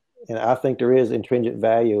 And I think there is intrinsic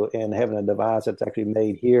value in having a device that's actually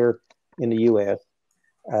made here in the U.S.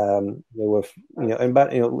 With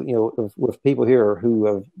with people here who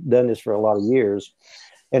have done this for a lot of years.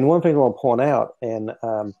 And one thing I want to point out, and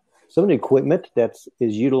some of the equipment that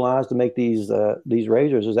is utilized to make these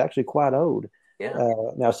razors is actually quite old. Yeah.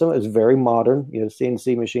 Now some of it is very modern,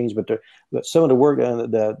 CNC machines, but some of the work done,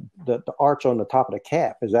 the arch on the top of the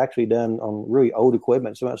cap is actually done on really old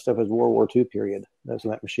equipment. Some of that stuff is World War II period. That's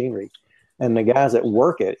that machinery, and the guys that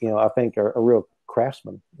work it, I think are real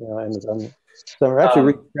craftsmen. And so I'm actually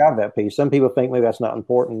really proud of that piece. Some people think maybe that's not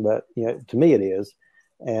important, but to me it is,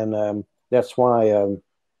 and that's why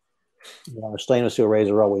our stainless steel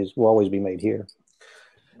razor will always be made here.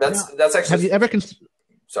 That's actually. Have you ever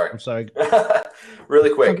Sorry. I'm sorry.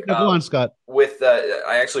 Really quick. Go on, Scott.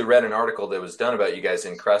 I actually read an article that was done about you guys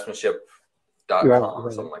in craftsmanship.com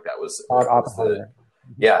or something like that.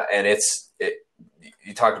 Yeah, and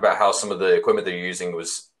you talked about how some of the equipment that you're using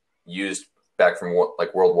was used back from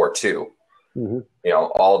like World War II. Mm-hmm.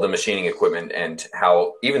 All the machining equipment, and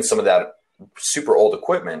how even some of that super old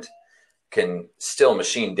equipment can still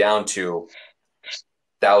machine down to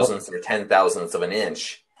thousandths or 10,000ths of an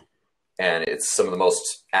inch. And it's some of the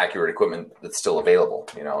most accurate equipment that's still available.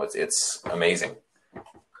 It's amazing.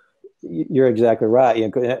 you're exactly right.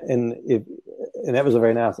 And that was a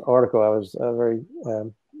very nice article. I was very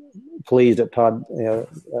pleased that Todd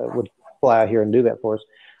would fly out here and do that for us.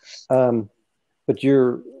 But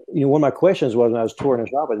one of my questions was when I was touring the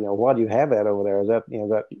shop, why do you have that over there? Is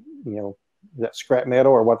that scrap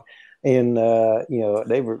metal or what? And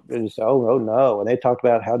they were just, oh no, and they talked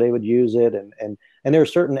about how they would use it, and there are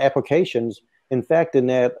certain applications. In fact, in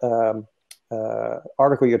that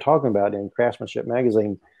article you're talking about in Craftsmanship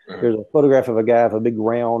magazine, there's a photograph of a guy with a big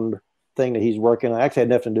round thing that he's working on. Actually, had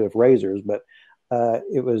nothing to do with razors, but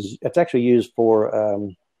it's actually used for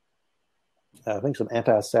I think some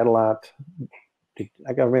anti-satellite. I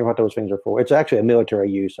can't remember what those things are for. It's actually a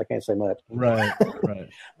military use. I can't say much. Right.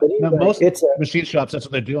 But now, most machine shops, that's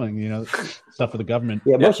what they're doing. Stuff for the government.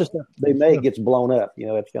 Yeah, most of the stuff they make gets blown up.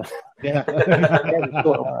 It's gonna. Yeah.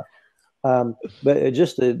 But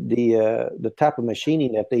just the type of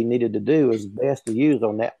machining that they needed to do is best to use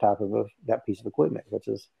on that type of that piece of equipment, which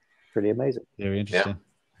is pretty amazing. Very interesting. Yeah.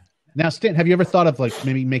 Now, Stan, have you ever thought of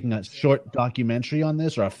maybe making a short documentary on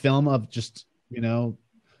this or a film of just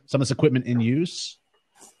some of this equipment in use?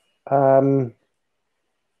 Not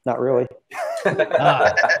really. Think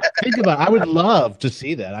about it. I would love to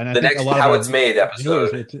see that. And the next How It's Made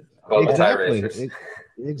episode.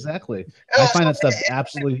 Exactly. I find that stuff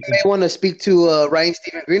absolutely. I want to speak to Ryan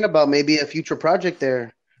Stephen Green about maybe a future project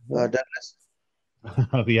there, Douglas.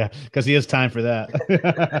 Oh yeah, because he has time for that.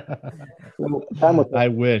 I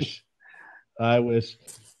wish.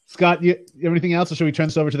 Scott, you have anything else, or should we turn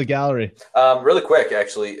this over to the gallery? Really quick,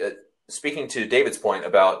 actually, speaking to David's point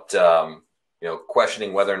about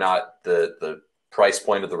questioning whether or not the price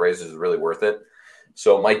point of the razors is really worth it.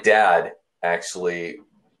 So my dad actually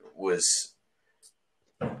was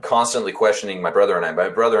constantly questioning my brother and I. My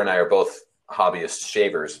brother and I are both hobbyist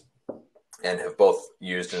shavers and have both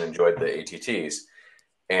used and enjoyed the ATTs.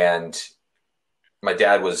 And my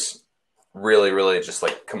dad was really, really just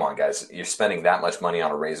like, come on, guys, you're spending that much money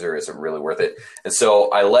on a razor. Is it really worth it? And so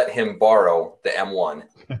I let him borrow the M1,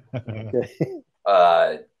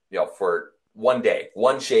 for one day,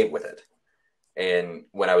 one shave with it. And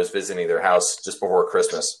when I was visiting their house just before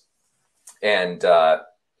Christmas, and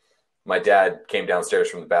my dad came downstairs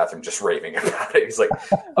from the bathroom just raving about it. He's like,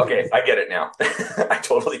 okay, I get it now. I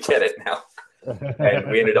totally get it now. And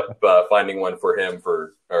we ended up finding one for him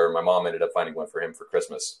or my mom ended up finding one for him for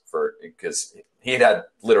Christmas because he had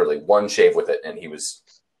literally one shave with it and he was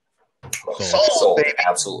sold,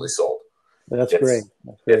 absolutely sold. That's great.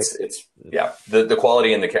 It's the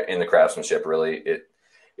quality in the craftsmanship really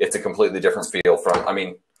it's a completely different feel from. I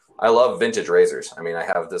mean, I love vintage razors. I mean, I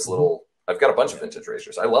have this I've got a bunch of vintage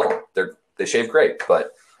razors. I love them. They shave great,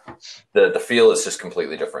 but the feel is just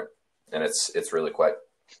completely different, and it's really quite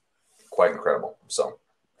incredible. So,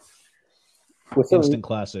 instant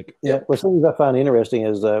classic. Yeah. Well, something I find interesting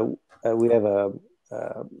is we have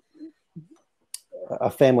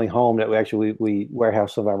a family home that we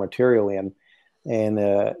warehouse some of our material in, and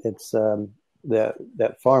it's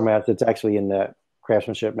that farmhouse that's actually in that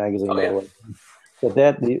Craftsmanship magazine. Oh, yeah. But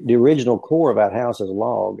the original core of that house is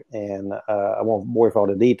log, and I won't bore you with all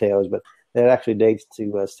the details, but that actually dates to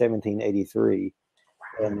 1783.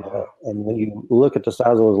 And when you look at the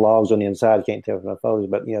size of those logs on the inside, you can't tell from the photos,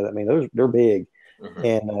 but they're big,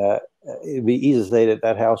 and it'd be easy to say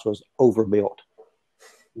that house was overbuilt.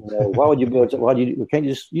 Why would you build? Can't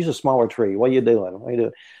you just use a smaller tree? What are you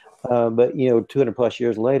doing? But 200 plus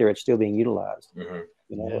years later, it's still being utilized.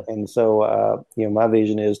 And so my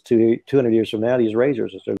vision is 200 years from now, these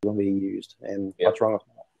razors are still going to be used. And what's wrong with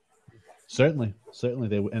that? Certainly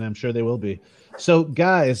and I'm sure they will be. So,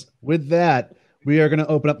 guys, with that, we are going to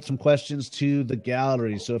open up some questions to the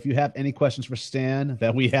gallery. So if you have any questions for Stan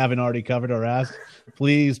that we haven't already covered or asked,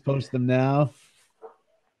 please post them now.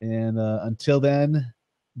 And until then,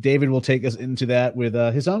 David will take us into that with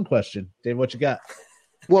his own question. David, what you got?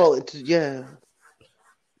 Well,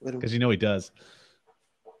 because he does.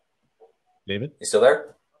 David? You still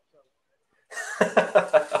there?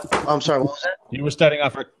 I'm sorry, what was that? You were starting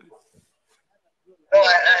off.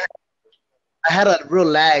 I had a real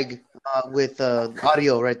lag with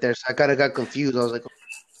audio right there, so I kind of got confused. I was like,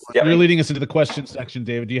 You're leading us into the question section,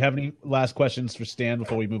 David. Do you have any last questions for Stan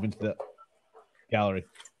before we move into the gallery?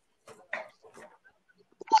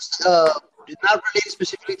 Not related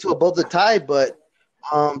specifically to Above the Tide, but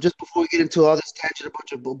just before we get into all this tangent,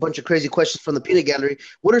 a bunch of crazy questions from the peanut gallery.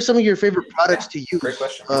 What are some of your favorite products to use? Great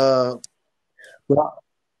question.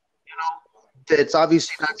 It's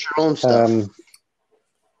obviously not your own stuff.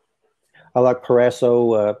 I like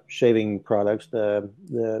Parasso shaving products,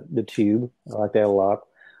 the tube. I like that a lot.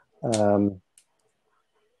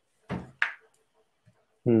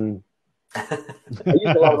 I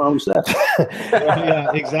use a lot of my own stuff.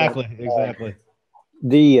 Yeah, exactly.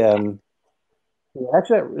 The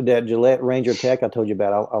actually that Gillette Ranger Tech I told you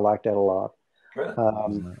about, I like that a lot.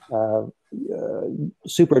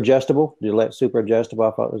 Super adjustable, Gillette super adjustable.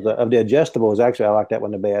 I thought it was of the adjustables. Actually, I like that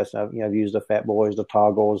one the best. I've used the Fat Boys, the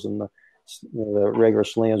toggles, and the regular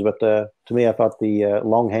slims. But to me, I thought the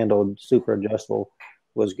long handled super adjustable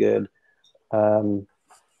was good.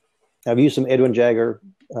 I've used some Edwin Jagger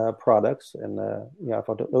products, and I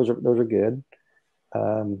thought those are good.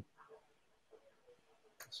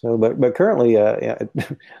 But currently, the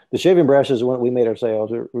shaving brushes when we made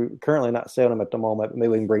ourselves, we're currently not selling them at the moment. But maybe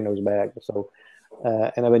we can bring those back. So,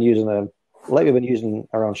 and I've been using lately. I've been using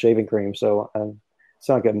our own shaving cream. So it's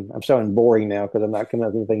not like I'm sounding boring now because I'm not coming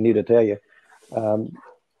up with anything new to tell you.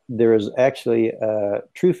 There is actually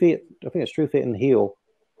True Fit. I think it's True Fit and Heal.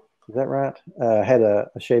 Is that right? Had a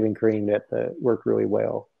shaving cream that worked really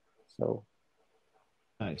well. So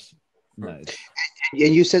nice.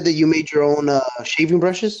 And you said that you made your own shaving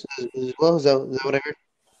brushes as well. Is that what I heard?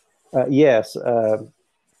 Yes.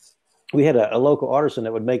 We had a local artisan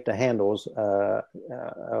that would make the handles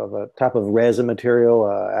of a type of resin material,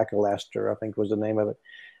 Acalaster, I think was the name of it.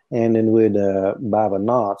 And then we'd buy the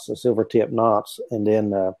knots, the silver tip knots, and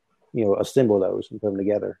then assemble those and put them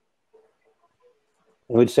together.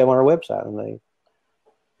 And we'd sell on our website, and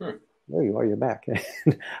there you are, you're back.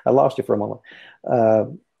 I lost you for a moment.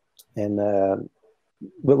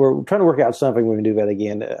 But we're trying to work out something we can do that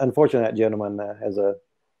again. Unfortunately, that gentleman has a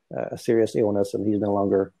serious illness, and he's no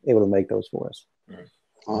longer able to make those for us.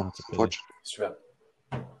 Oh, unfortunately.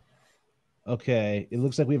 Okay, it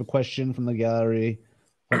looks like we have a question from the gallery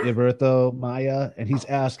from Iberto Maya, and he's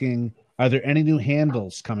asking, are there any new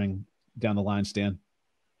handles coming down the line, Stan?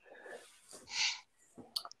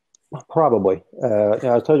 Probably.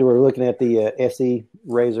 I told you we were looking at the SE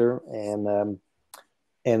razor, and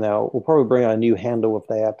we'll probably bring out a new handle with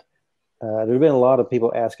that. There's been a lot of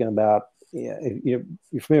people asking about, you're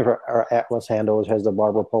familiar with our Atlas handle, which has the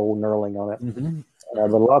barber pole knurling on it. Mm-hmm. But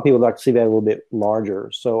a lot of people like to see that a little bit larger.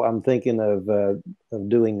 So I'm thinking of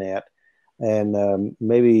doing that, and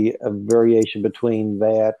maybe a variation between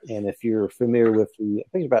that. And if you're familiar with I think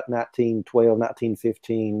it's about 1912,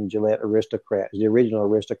 1915 Gillette Aristocrat, the original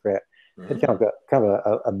Aristocrat. Mm-hmm. It's kind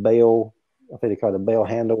of a bell, I think they call it a bell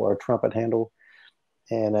handle or a trumpet handle.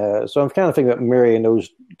 And so I'm kind of thinking about marrying those,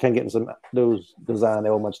 kind of getting those design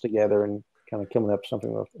elements together and kind of coming up with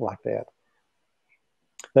something like that.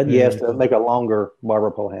 But yes, to make a longer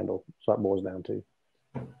barber pole handle. That's what it boils down to.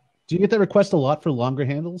 Do you get that request a lot for longer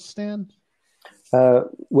handles, Stan?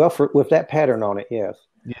 Well, with that pattern on it, yes.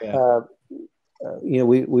 Yeah.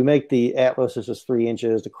 We make the Atlas, this is 3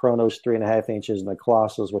 inches, the Chronos 3.5 inches, and the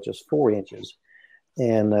Colossus, which is 4 inches.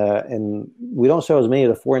 And we don't sell as many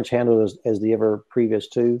of the 4-inch handles as the ever previous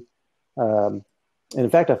two. And in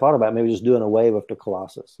fact, I thought about maybe just doing away with the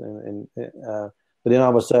Colossus. But then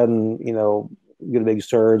all of a sudden, get a big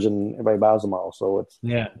surge and everybody buys them all. So it's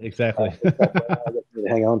exactly. I get to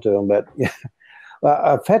hang on to them. But yeah,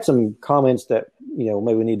 I've had some comments that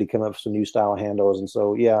maybe we need to come up with some new style handles, and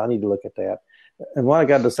so I need to look at that. And what I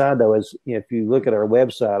got to decide though is if you look at our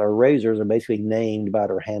website, our razors are basically named by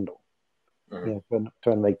their handle. Mm-hmm.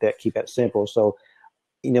 Trying to make that, keep that simple. So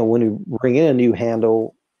when you bring in a new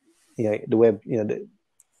handle, the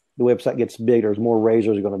website gets bigger. There's more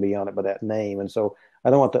razors are going to be on it by that name, and so I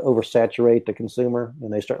don't want to oversaturate the consumer,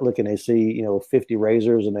 and they start looking, they see, 50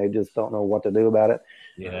 razors, and they just don't know what to do about it.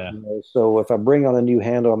 Yeah. So if I bring on a new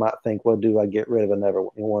handle, I might think, well, do I get rid of another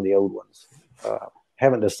one of the old ones?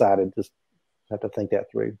 Haven't decided. Just have to think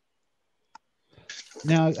that through.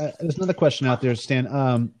 Now, there's another question out there,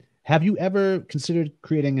 Stan. Have you ever considered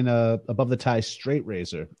creating an above the tie straight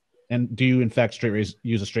razor? And do you, in fact,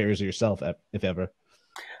 use a straight razor yourself, if ever?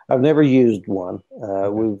 I've never used one.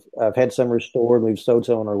 I've had some restored. We've sold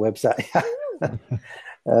some on our website.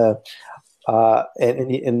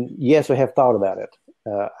 And yes, we have thought about it.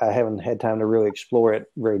 I haven't had time to really explore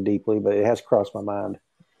it very deeply, but it has crossed my mind.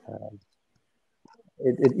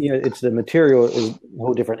 It's the material is a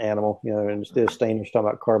whole different animal. Instead of stainless, talking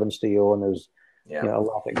about carbon steel, and there's a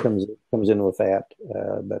lot that comes in with that.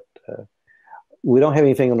 But we don't have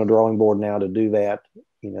anything on the drawing board now to do that.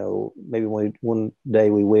 Maybe one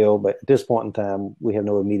day we will, but at this point in time, we have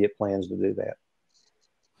no immediate plans to do that.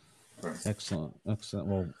 Excellent.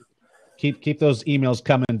 Well, keep those emails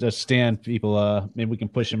coming to Stan, people. Maybe we can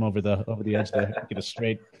push him over the edge to get us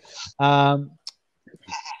straight. Let's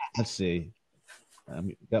see.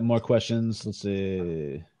 Got more questions. Let's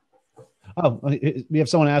see. Oh, we have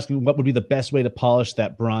someone asking what would be the best way to polish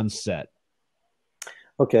that bronze set.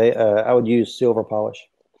 Okay, I would use silver polish.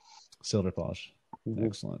 Silver polish. Mm-hmm.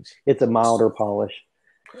 Excellent. It's a milder polish.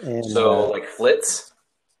 And, so like Flitz?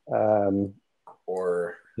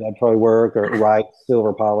 Or that'd probably work, or Wright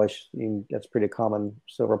silver polish. That's pretty common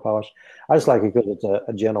silver polish. I just like it because it's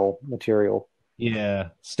a gentle material. Yeah,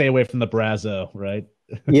 stay away from the Brazo, right?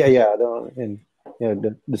 yeah. Don't, and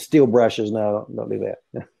the steel brushes. No, don't do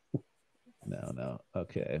that. No.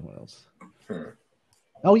 Okay, what else?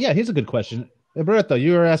 Oh yeah, here's a good question, Roberto.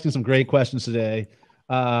 You were asking some great questions today.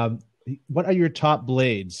 What are your top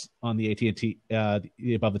blades on the AT&T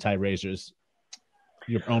above the tie razors?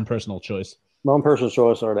 Your own personal choice. My own personal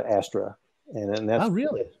choice are the Astra, and that's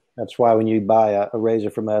really. That's why when you buy a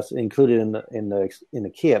razor from us, included in the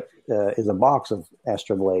kit is a box of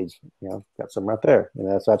Astra blades. Got some right there.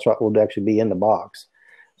 That's what will actually be in the box.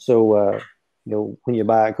 So when you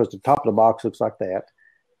buy it, because the top of the box looks like that,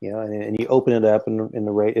 and you open it up, and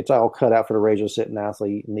it's all cut out for the razor to sit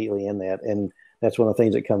neatly in that, and that's one of the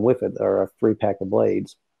things that come with it, are a 3-pack of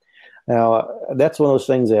blades. Now, that's one of those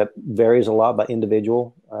things that varies a lot by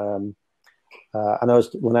individual. I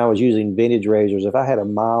noticed when I was using vintage razors, if I had a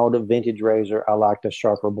mild vintage razor, I liked a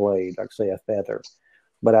sharper blade, like say a feather.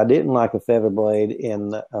 But I didn't like a feather blade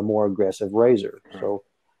in a more aggressive razor. So,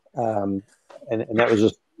 and that's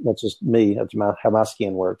just me. That's how my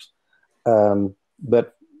skin works.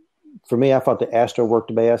 But for me, I thought the Astro worked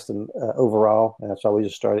the best, and overall, and that's why we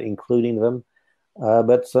just started including them.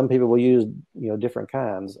 But some people will use different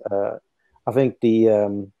kinds. I think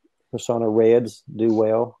the Persona Reds do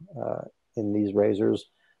well in these razors,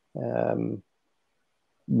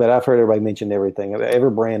 but I've heard everybody mention everything. Every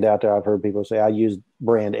brand out there, I've heard people say I use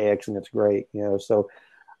brand X and it's great. So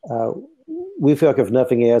we feel like if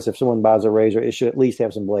nothing else, if someone buys a razor, it should at least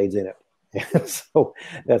have some blades in it. So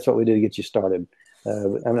that's what we do to get you started.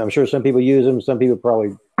 I'm sure some people use them, some people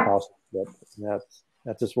probably toss them, but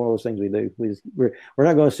that's just one of those things we do. We're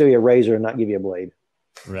not going to sell you a razor and not give you a blade,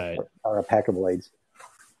 right? Or a pack of blades.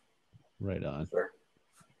 Right on. Sure.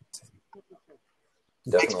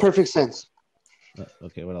 Makes perfect sense.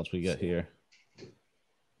 Okay, what else we got here?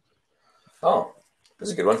 Oh, this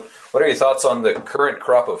is a good one. What are your thoughts on the current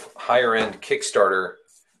crop of higher end Kickstarter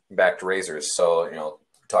backed razors? So,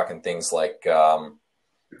 talking things like, let's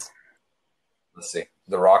see,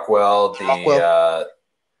 the Rockwell,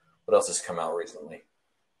 what else has come out recently?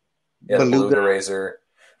 Yeah, the Beluga razor,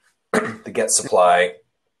 the Get Supply.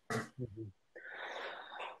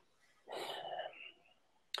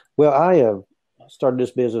 Well, I have started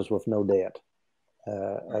this business with no debt.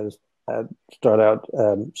 I started out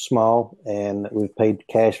small, and we've paid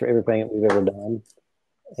cash for everything that we've ever done.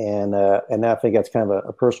 And I think that's kind of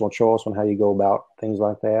a personal choice on how you go about things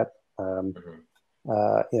like that.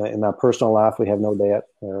 In my personal life, we have no debt.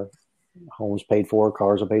 Homes paid for,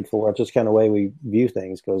 cars are paid for. It's just kind of the way we view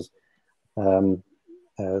things, because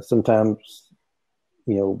sometimes,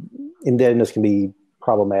 indebtedness can be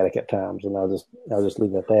problematic at times, and I'll just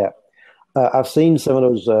leave it at that. I've seen some of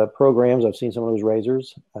those programs. I've seen some of those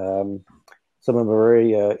razors. Some of them are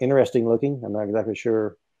very interesting looking. I'm not exactly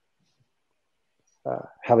sure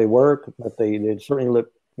how they work, but they certainly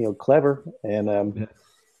look clever, and I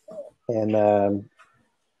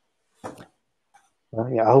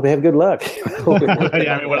hope they have good luck.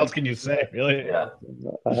 Yeah, what else can you say, really? Yeah.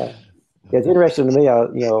 It's interesting to me. I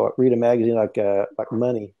read a magazine like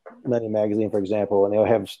Money magazine, for example, and they'll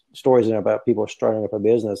have stories in there about people starting up a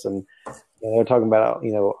business, and they're talking about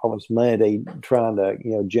how much money they trying to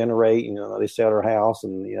generate. They sell their house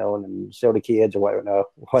and and sell the kids or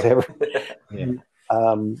whatever. Yeah.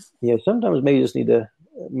 Sometimes maybe you just need to.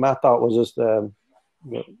 My thought was just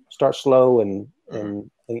start slow and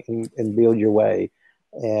build your way.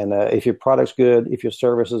 And if your product's good, if your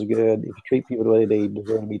service is good, if you treat people the way they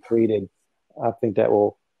deserve to be treated, I think that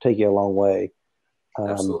will take you a long way.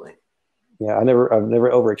 Absolutely. Yeah, I've never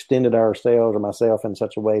overextended our sales or myself in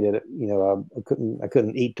such a way that I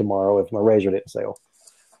couldn't eat tomorrow if my razor didn't sell.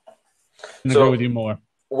 I agree with you more.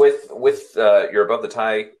 With your Above the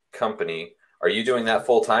Tie company, are you doing that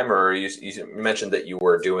full time, or you mentioned that you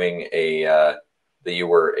were doing a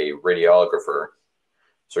radiographer?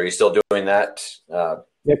 So are you still doing that?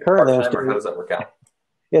 Yeah, currently. Or how does that work out?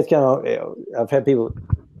 Yeah, it's kind of.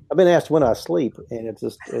 I've been asked when I sleep, and it's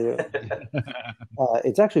just.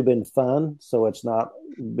 It's actually been fun, so it's not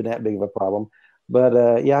been that big of a problem. But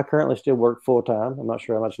I currently still work full time. I'm not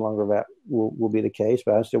sure how much longer that will be the case,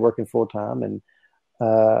 but I'm still working full time. And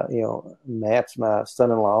Matt's my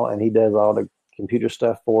son-in-law, and he does all the computer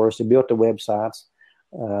stuff for us. He built the websites.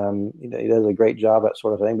 He does a great job, that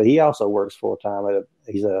sort of thing. But he also works full time.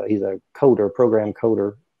 He's a program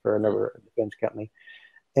coder for another defense company.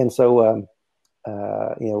 And so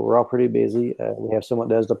we're all pretty busy. We have someone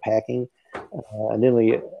that does the packing, and then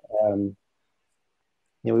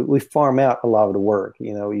we farm out a lot of the work.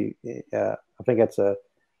 I think that's at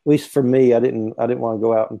least for me. I didn't want to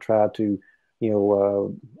go out and try to,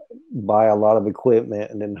 buy a lot of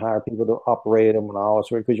equipment and then hire people to operate them and all this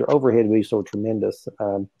work because your overhead would be so tremendous.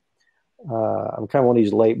 I'm kind of one of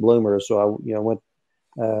these late bloomers, so I went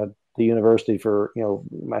to university for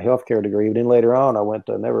my healthcare degree, but then later on I went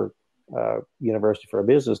to another university for a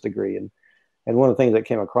business degree, and one of the things that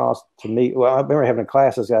came across to me, well, I remember having a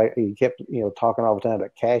class, this guy, he kept talking all the time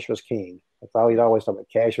that cash was king. I thought he'd always talk about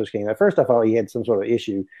cash was king. At first I thought he had some sort of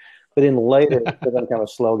issue, but then later, because I'm kind of a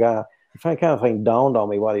slow guy, the kind of thing dawned on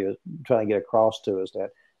me what he was trying to get across to us, that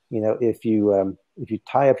if you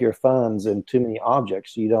tie up your funds in too many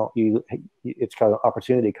objects, it's called an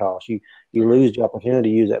opportunity cost. You lose the opportunity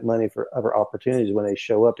to use that money for other opportunities when they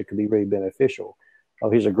show up that could be really beneficial. Oh,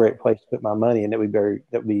 here's a great place to put my money, and that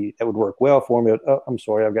would work well for me. Oh, I'm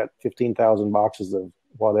sorry, I've got 15,000 boxes of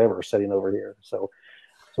whatever sitting over here. So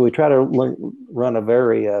we try to run a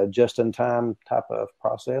very just-in-time type of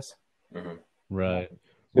process. Mm-hmm. Right.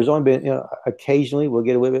 There's only been, occasionally we'll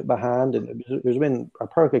get a little bit behind, and there's been a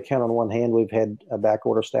perfect account on one hand. We've had a back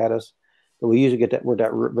order status, but we usually get that worked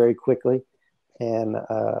out very quickly, and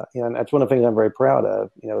and that's one of the things I'm very proud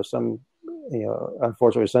of.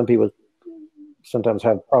 Unfortunately, some people sometimes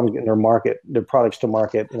have problems getting their products to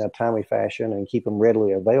market in a timely fashion and keep them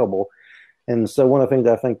readily available. And so one of the things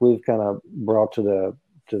I think we've kind of brought to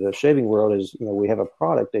the shaving world is, we have a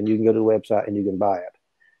product and you can go to the website and you can buy it.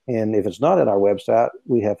 And if it's not at our website,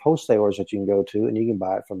 we have wholesalers that you can go to and you can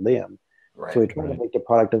buy it from them. Right, so we try to make the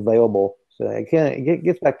product available. So it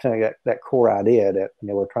gets back to that core idea that,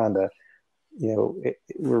 we're trying to,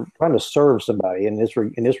 we're trying to serve somebody. In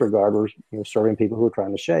this regard, we're serving people who are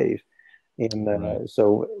trying to shave. And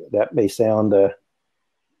so that may sound, I'm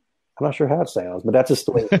not sure how it sounds, but that's just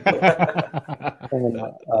the way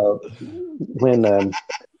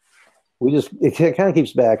and it kind of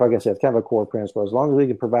keeps back, like I said, it's kind of a core principle. As long as we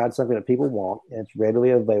can provide something that people want and it's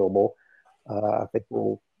readily available, I think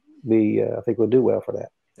we'll do well for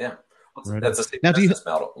that. Yeah. Right. That's a business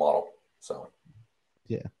model. So.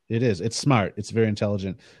 Yeah, it is. It's smart. It's very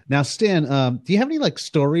intelligent. Now, Stan, do you have any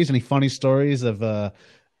stories, any funny stories of,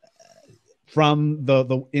 from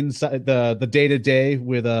the inside, the day-to-day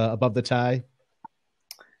with Above the Tie?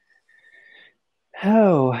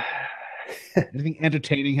 Oh, anything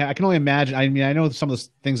entertaining? I can only imagine. I mean, I know some of the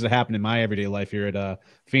things that happen in my everyday life here at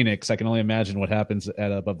Phoenix. I can only imagine what happens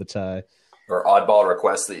at Above the Tie. Or oddball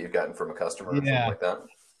requests that you've gotten from a customer or something like that.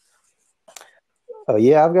 Oh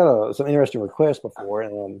yeah, I've got some interesting requests before,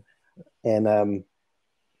 and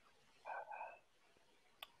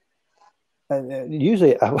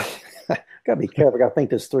usually I gotta be careful. I gotta think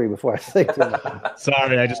this through before I say something.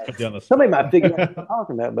 Sorry, I just put you on the spot. Somebody might figure out what I'm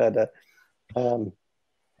talking about, but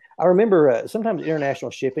I remember sometimes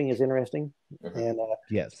international shipping is interesting, and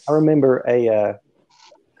yes, I remember a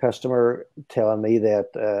customer telling me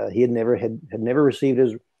that he had never received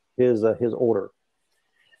his order,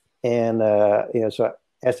 and so I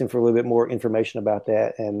asked him for a little bit more information about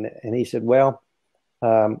that, and he said, "Well,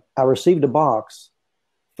 I received a box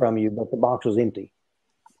from you, but the box was empty."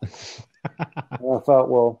 And I thought,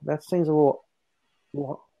 well, that seems a little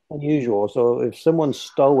unusual. So if someone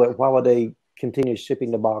stole it, why would they continue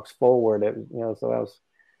shipping the box forward? So I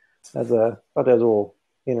thought that was a little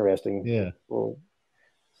interesting. Yeah.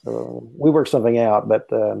 So we worked something out, but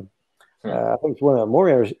I think it's one of the more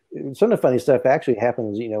interesting. Some of the funny stuff actually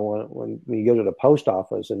happens, when you go to the post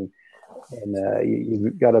office and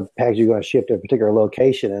you've got a package you're going to ship to a particular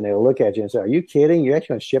location, and they'll look at you and say, "Are you kidding? You're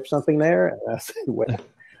actually going to ship something there?" And I said, "Well,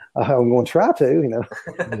 I'm going to try to."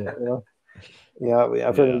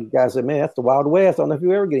 I've heard guys say, "Man, that's the Wild West. I don't know if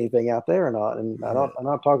you ever get anything out there or not." And I'm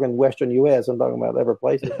not talking Western U.S. I'm talking about other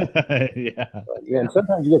places. Yeah. But, and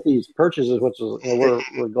sometimes you get these purchases, which is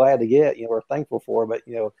we're glad to get. We're thankful for, but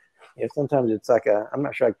sometimes it's like I'm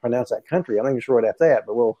not sure I can pronounce that country. I'm not even sure where that's at,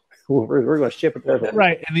 but we're going to ship it there.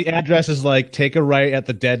 Right, and the address is take a right at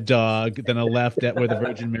the Dead Dog, then a left at where the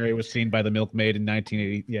Virgin Mary was seen by the milkmaid in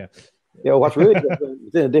 1980. Yeah. What's really different,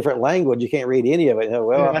 it's in a different language. You can't read any of it.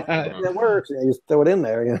 That works. You just throw it in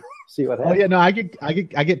there. See what happens. Oh yeah, no, I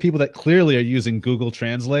get people that clearly are using Google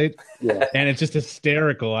Translate, and it's just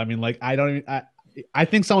hysterical. I mean, I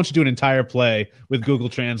think someone should do an entire play with Google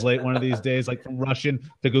Translate one of these days, from Russian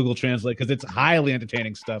to Google Translate, because it's highly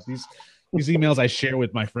entertaining stuff. These emails I share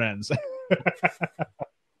with my friends.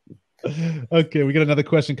 Okay, we got another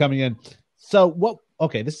question coming in. So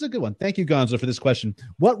Okay, this is a good one. Thank you, Gonzo, for this question.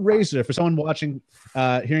 What razor, for someone watching,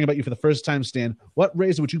 hearing about you for the first time, Stan, what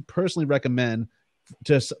razor would you personally recommend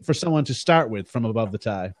for someone to start with from above the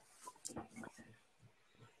tie?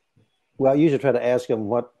 Well, I usually try to ask them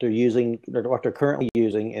what they're using, or what they're currently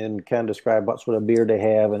using, and kind of describe what sort of beard they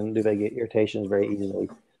have, and do they get irritations very easily.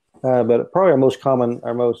 But probably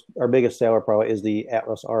our biggest seller probably is the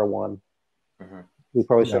Atlas R1. Mm-hmm. We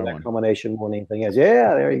probably sell that combination more than anything else.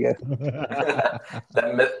 Yeah, there you go. I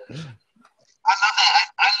love the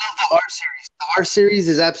R series. The R series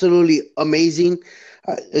is absolutely amazing.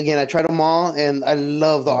 Again, I tried them all, and I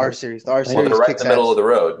love the R series. The R series, they're right in the middle of the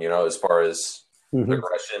road, as far as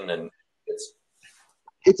aggression, and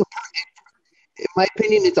in my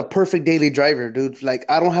opinion, it's a perfect daily driver, dude. Like,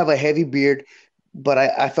 I don't have a heavy beard, but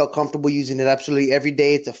I felt comfortable using it absolutely every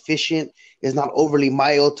day. It's efficient. It's not overly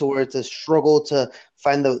mild to where it's a struggle to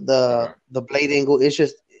find the blade angle. It's a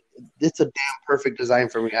damn perfect design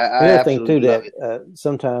for me. I absolutely love it.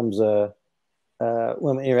 Sometimes when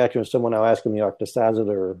I'm interacting with someone, I'll ask them, like the size of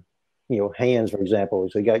their, hands, for example.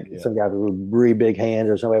 So you got some guys with really big hands,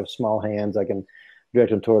 or some have small hands. I can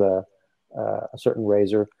direct them toward a certain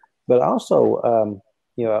razor, but also,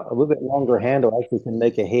 a little bit longer handle actually can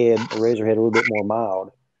make a razor head a little bit more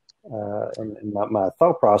mild. And my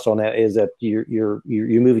thought process on that is that you're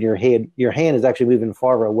moving your head. Your hand is actually moving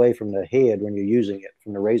farther away from the head when you're using it,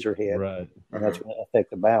 from the razor head, right? And that's going to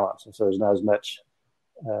affect the balance. And so there's not as much,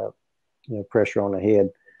 pressure on the head.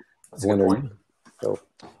 That's a good point. So,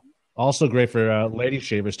 also great for lady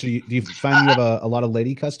shavers. Do you find you have a lot of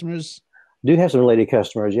lady customers? Do have some lady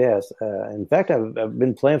customers, yes. In fact, I've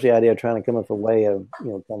been playing with the idea of trying to come up with a way of,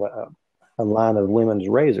 kind of a line of women's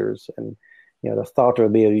razors, and the thought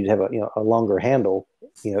would be you'd have a longer handle.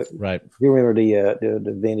 Right. You remember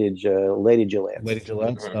the vintage Lady Gillettes? Lady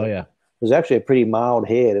Gillettes. Oh yeah. It was actually a pretty mild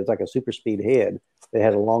head. It's like a super speed head. It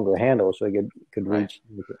had a longer handle, so it could reach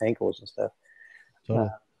your ankles and stuff. Totally.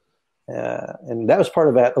 And that was part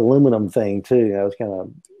of that aluminum thing too. I was kind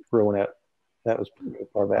of throwing out. That was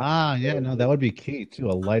part of that. Yeah, no, that would be key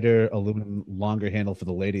too. A lighter aluminum, longer handle for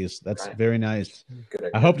the ladies. That's very nice.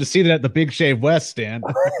 I hope to see that at the Big Shave West stand.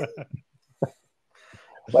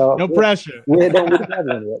 Well, no pressure. We don't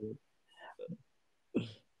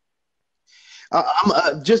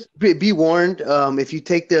just be warned. If you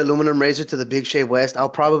take the aluminum razor to the Big Shave West, I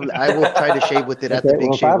will try to shave with it at the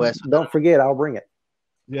Big Shave West. Don't forget, I'll bring it.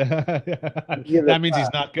 Yeah. That means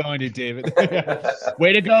he's not going to, David.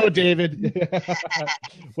 Way to go, David.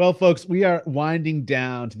 Well, folks, we are winding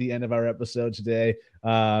down to the end of our episode today.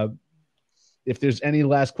 If there's any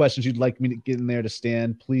last questions you'd like me to get in there to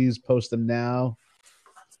Stan, please post them now.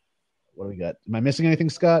 What do we got? Am I missing anything,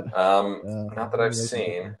 Scott? Not that I've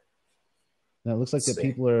seen. No, it looks like that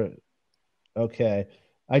people are okay.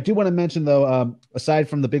 I do want to mention, though, aside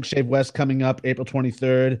from the Big Shave West coming up April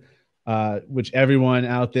 23rd, which everyone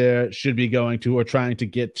out there should be going to or trying to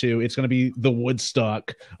get to. It's going to be the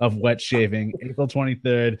Woodstock of wet shaving, April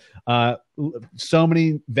 23rd. So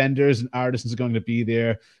many vendors and artisans are going to be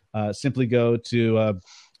there. Simply go to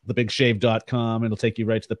thebigshave.com. It'll take you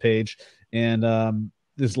right to the page. And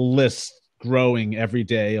there's lists growing every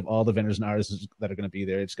day of all the vendors and artisans that are going to be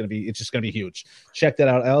there. It's just going to be huge. Check that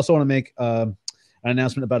out. I also want to make an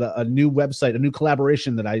announcement about a new website, a new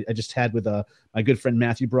collaboration that I just had with my good friend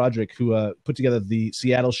Matthew Broderick, who put together the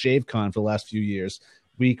Seattle Shave Con for the last few years.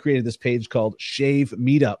 We created this page called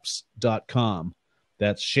shavemeetups.com.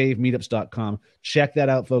 That's shavemeetups.com. Check that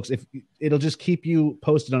out, folks. It'll just keep you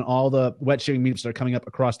posted on all the wet shaving meetups that are coming up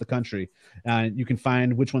across the country. You can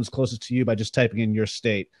find which one's closest to you by just typing in your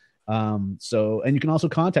state. And you can also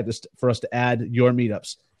contact us for us to add your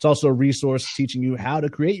meetups. It's also a resource teaching you how to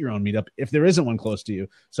create your own meetup if there isn't one close to you.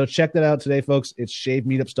 So check that out today, folks. It's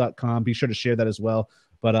shavemeetups.com. Be sure to share that as well.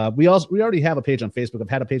 But we already have a page on Facebook. I've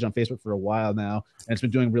had a page on Facebook for a while now, and it's been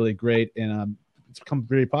doing really great, and it's become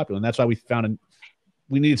very popular. And that's why we found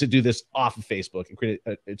we needed to do this off of Facebook and create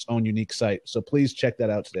its own unique site. So please check that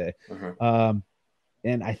out today. Mm-hmm.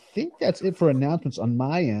 And I think that's it for announcements on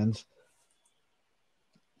my end.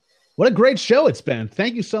 What a great show it's been.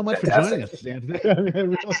 Thank you so much for joining us, Stan.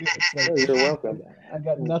 You're welcome. I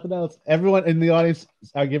got nothing else. Everyone in the audience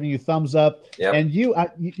are giving you thumbs up. Yep. And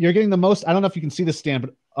you're getting the most. I don't know if you can see this, Stan, but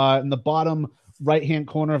in the bottom right-hand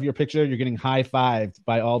corner of your picture, you're getting high-fived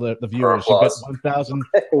by all the viewers. You've got 1,000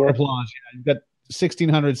 applause. You've got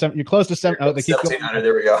 1,600. You're close to 1,700.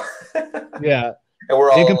 There we go. Yeah. And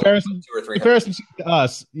we're all in comparison 200 or 300. Comparison to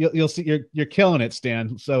us, you'll see you're killing it,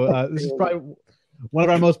 Stan. So this is probably one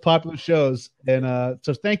of our most popular shows. And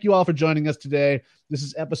so thank you all for joining us today. This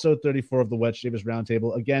is episode 34 of the Wet Shavers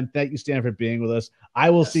Roundtable. Again, thank you, Stan, for being with us.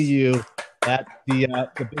 I will see you at the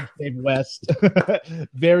Big Save West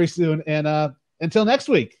very soon. And until next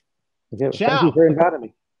week, Okay, ciao. thank you for inviting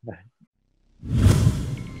me. Bye.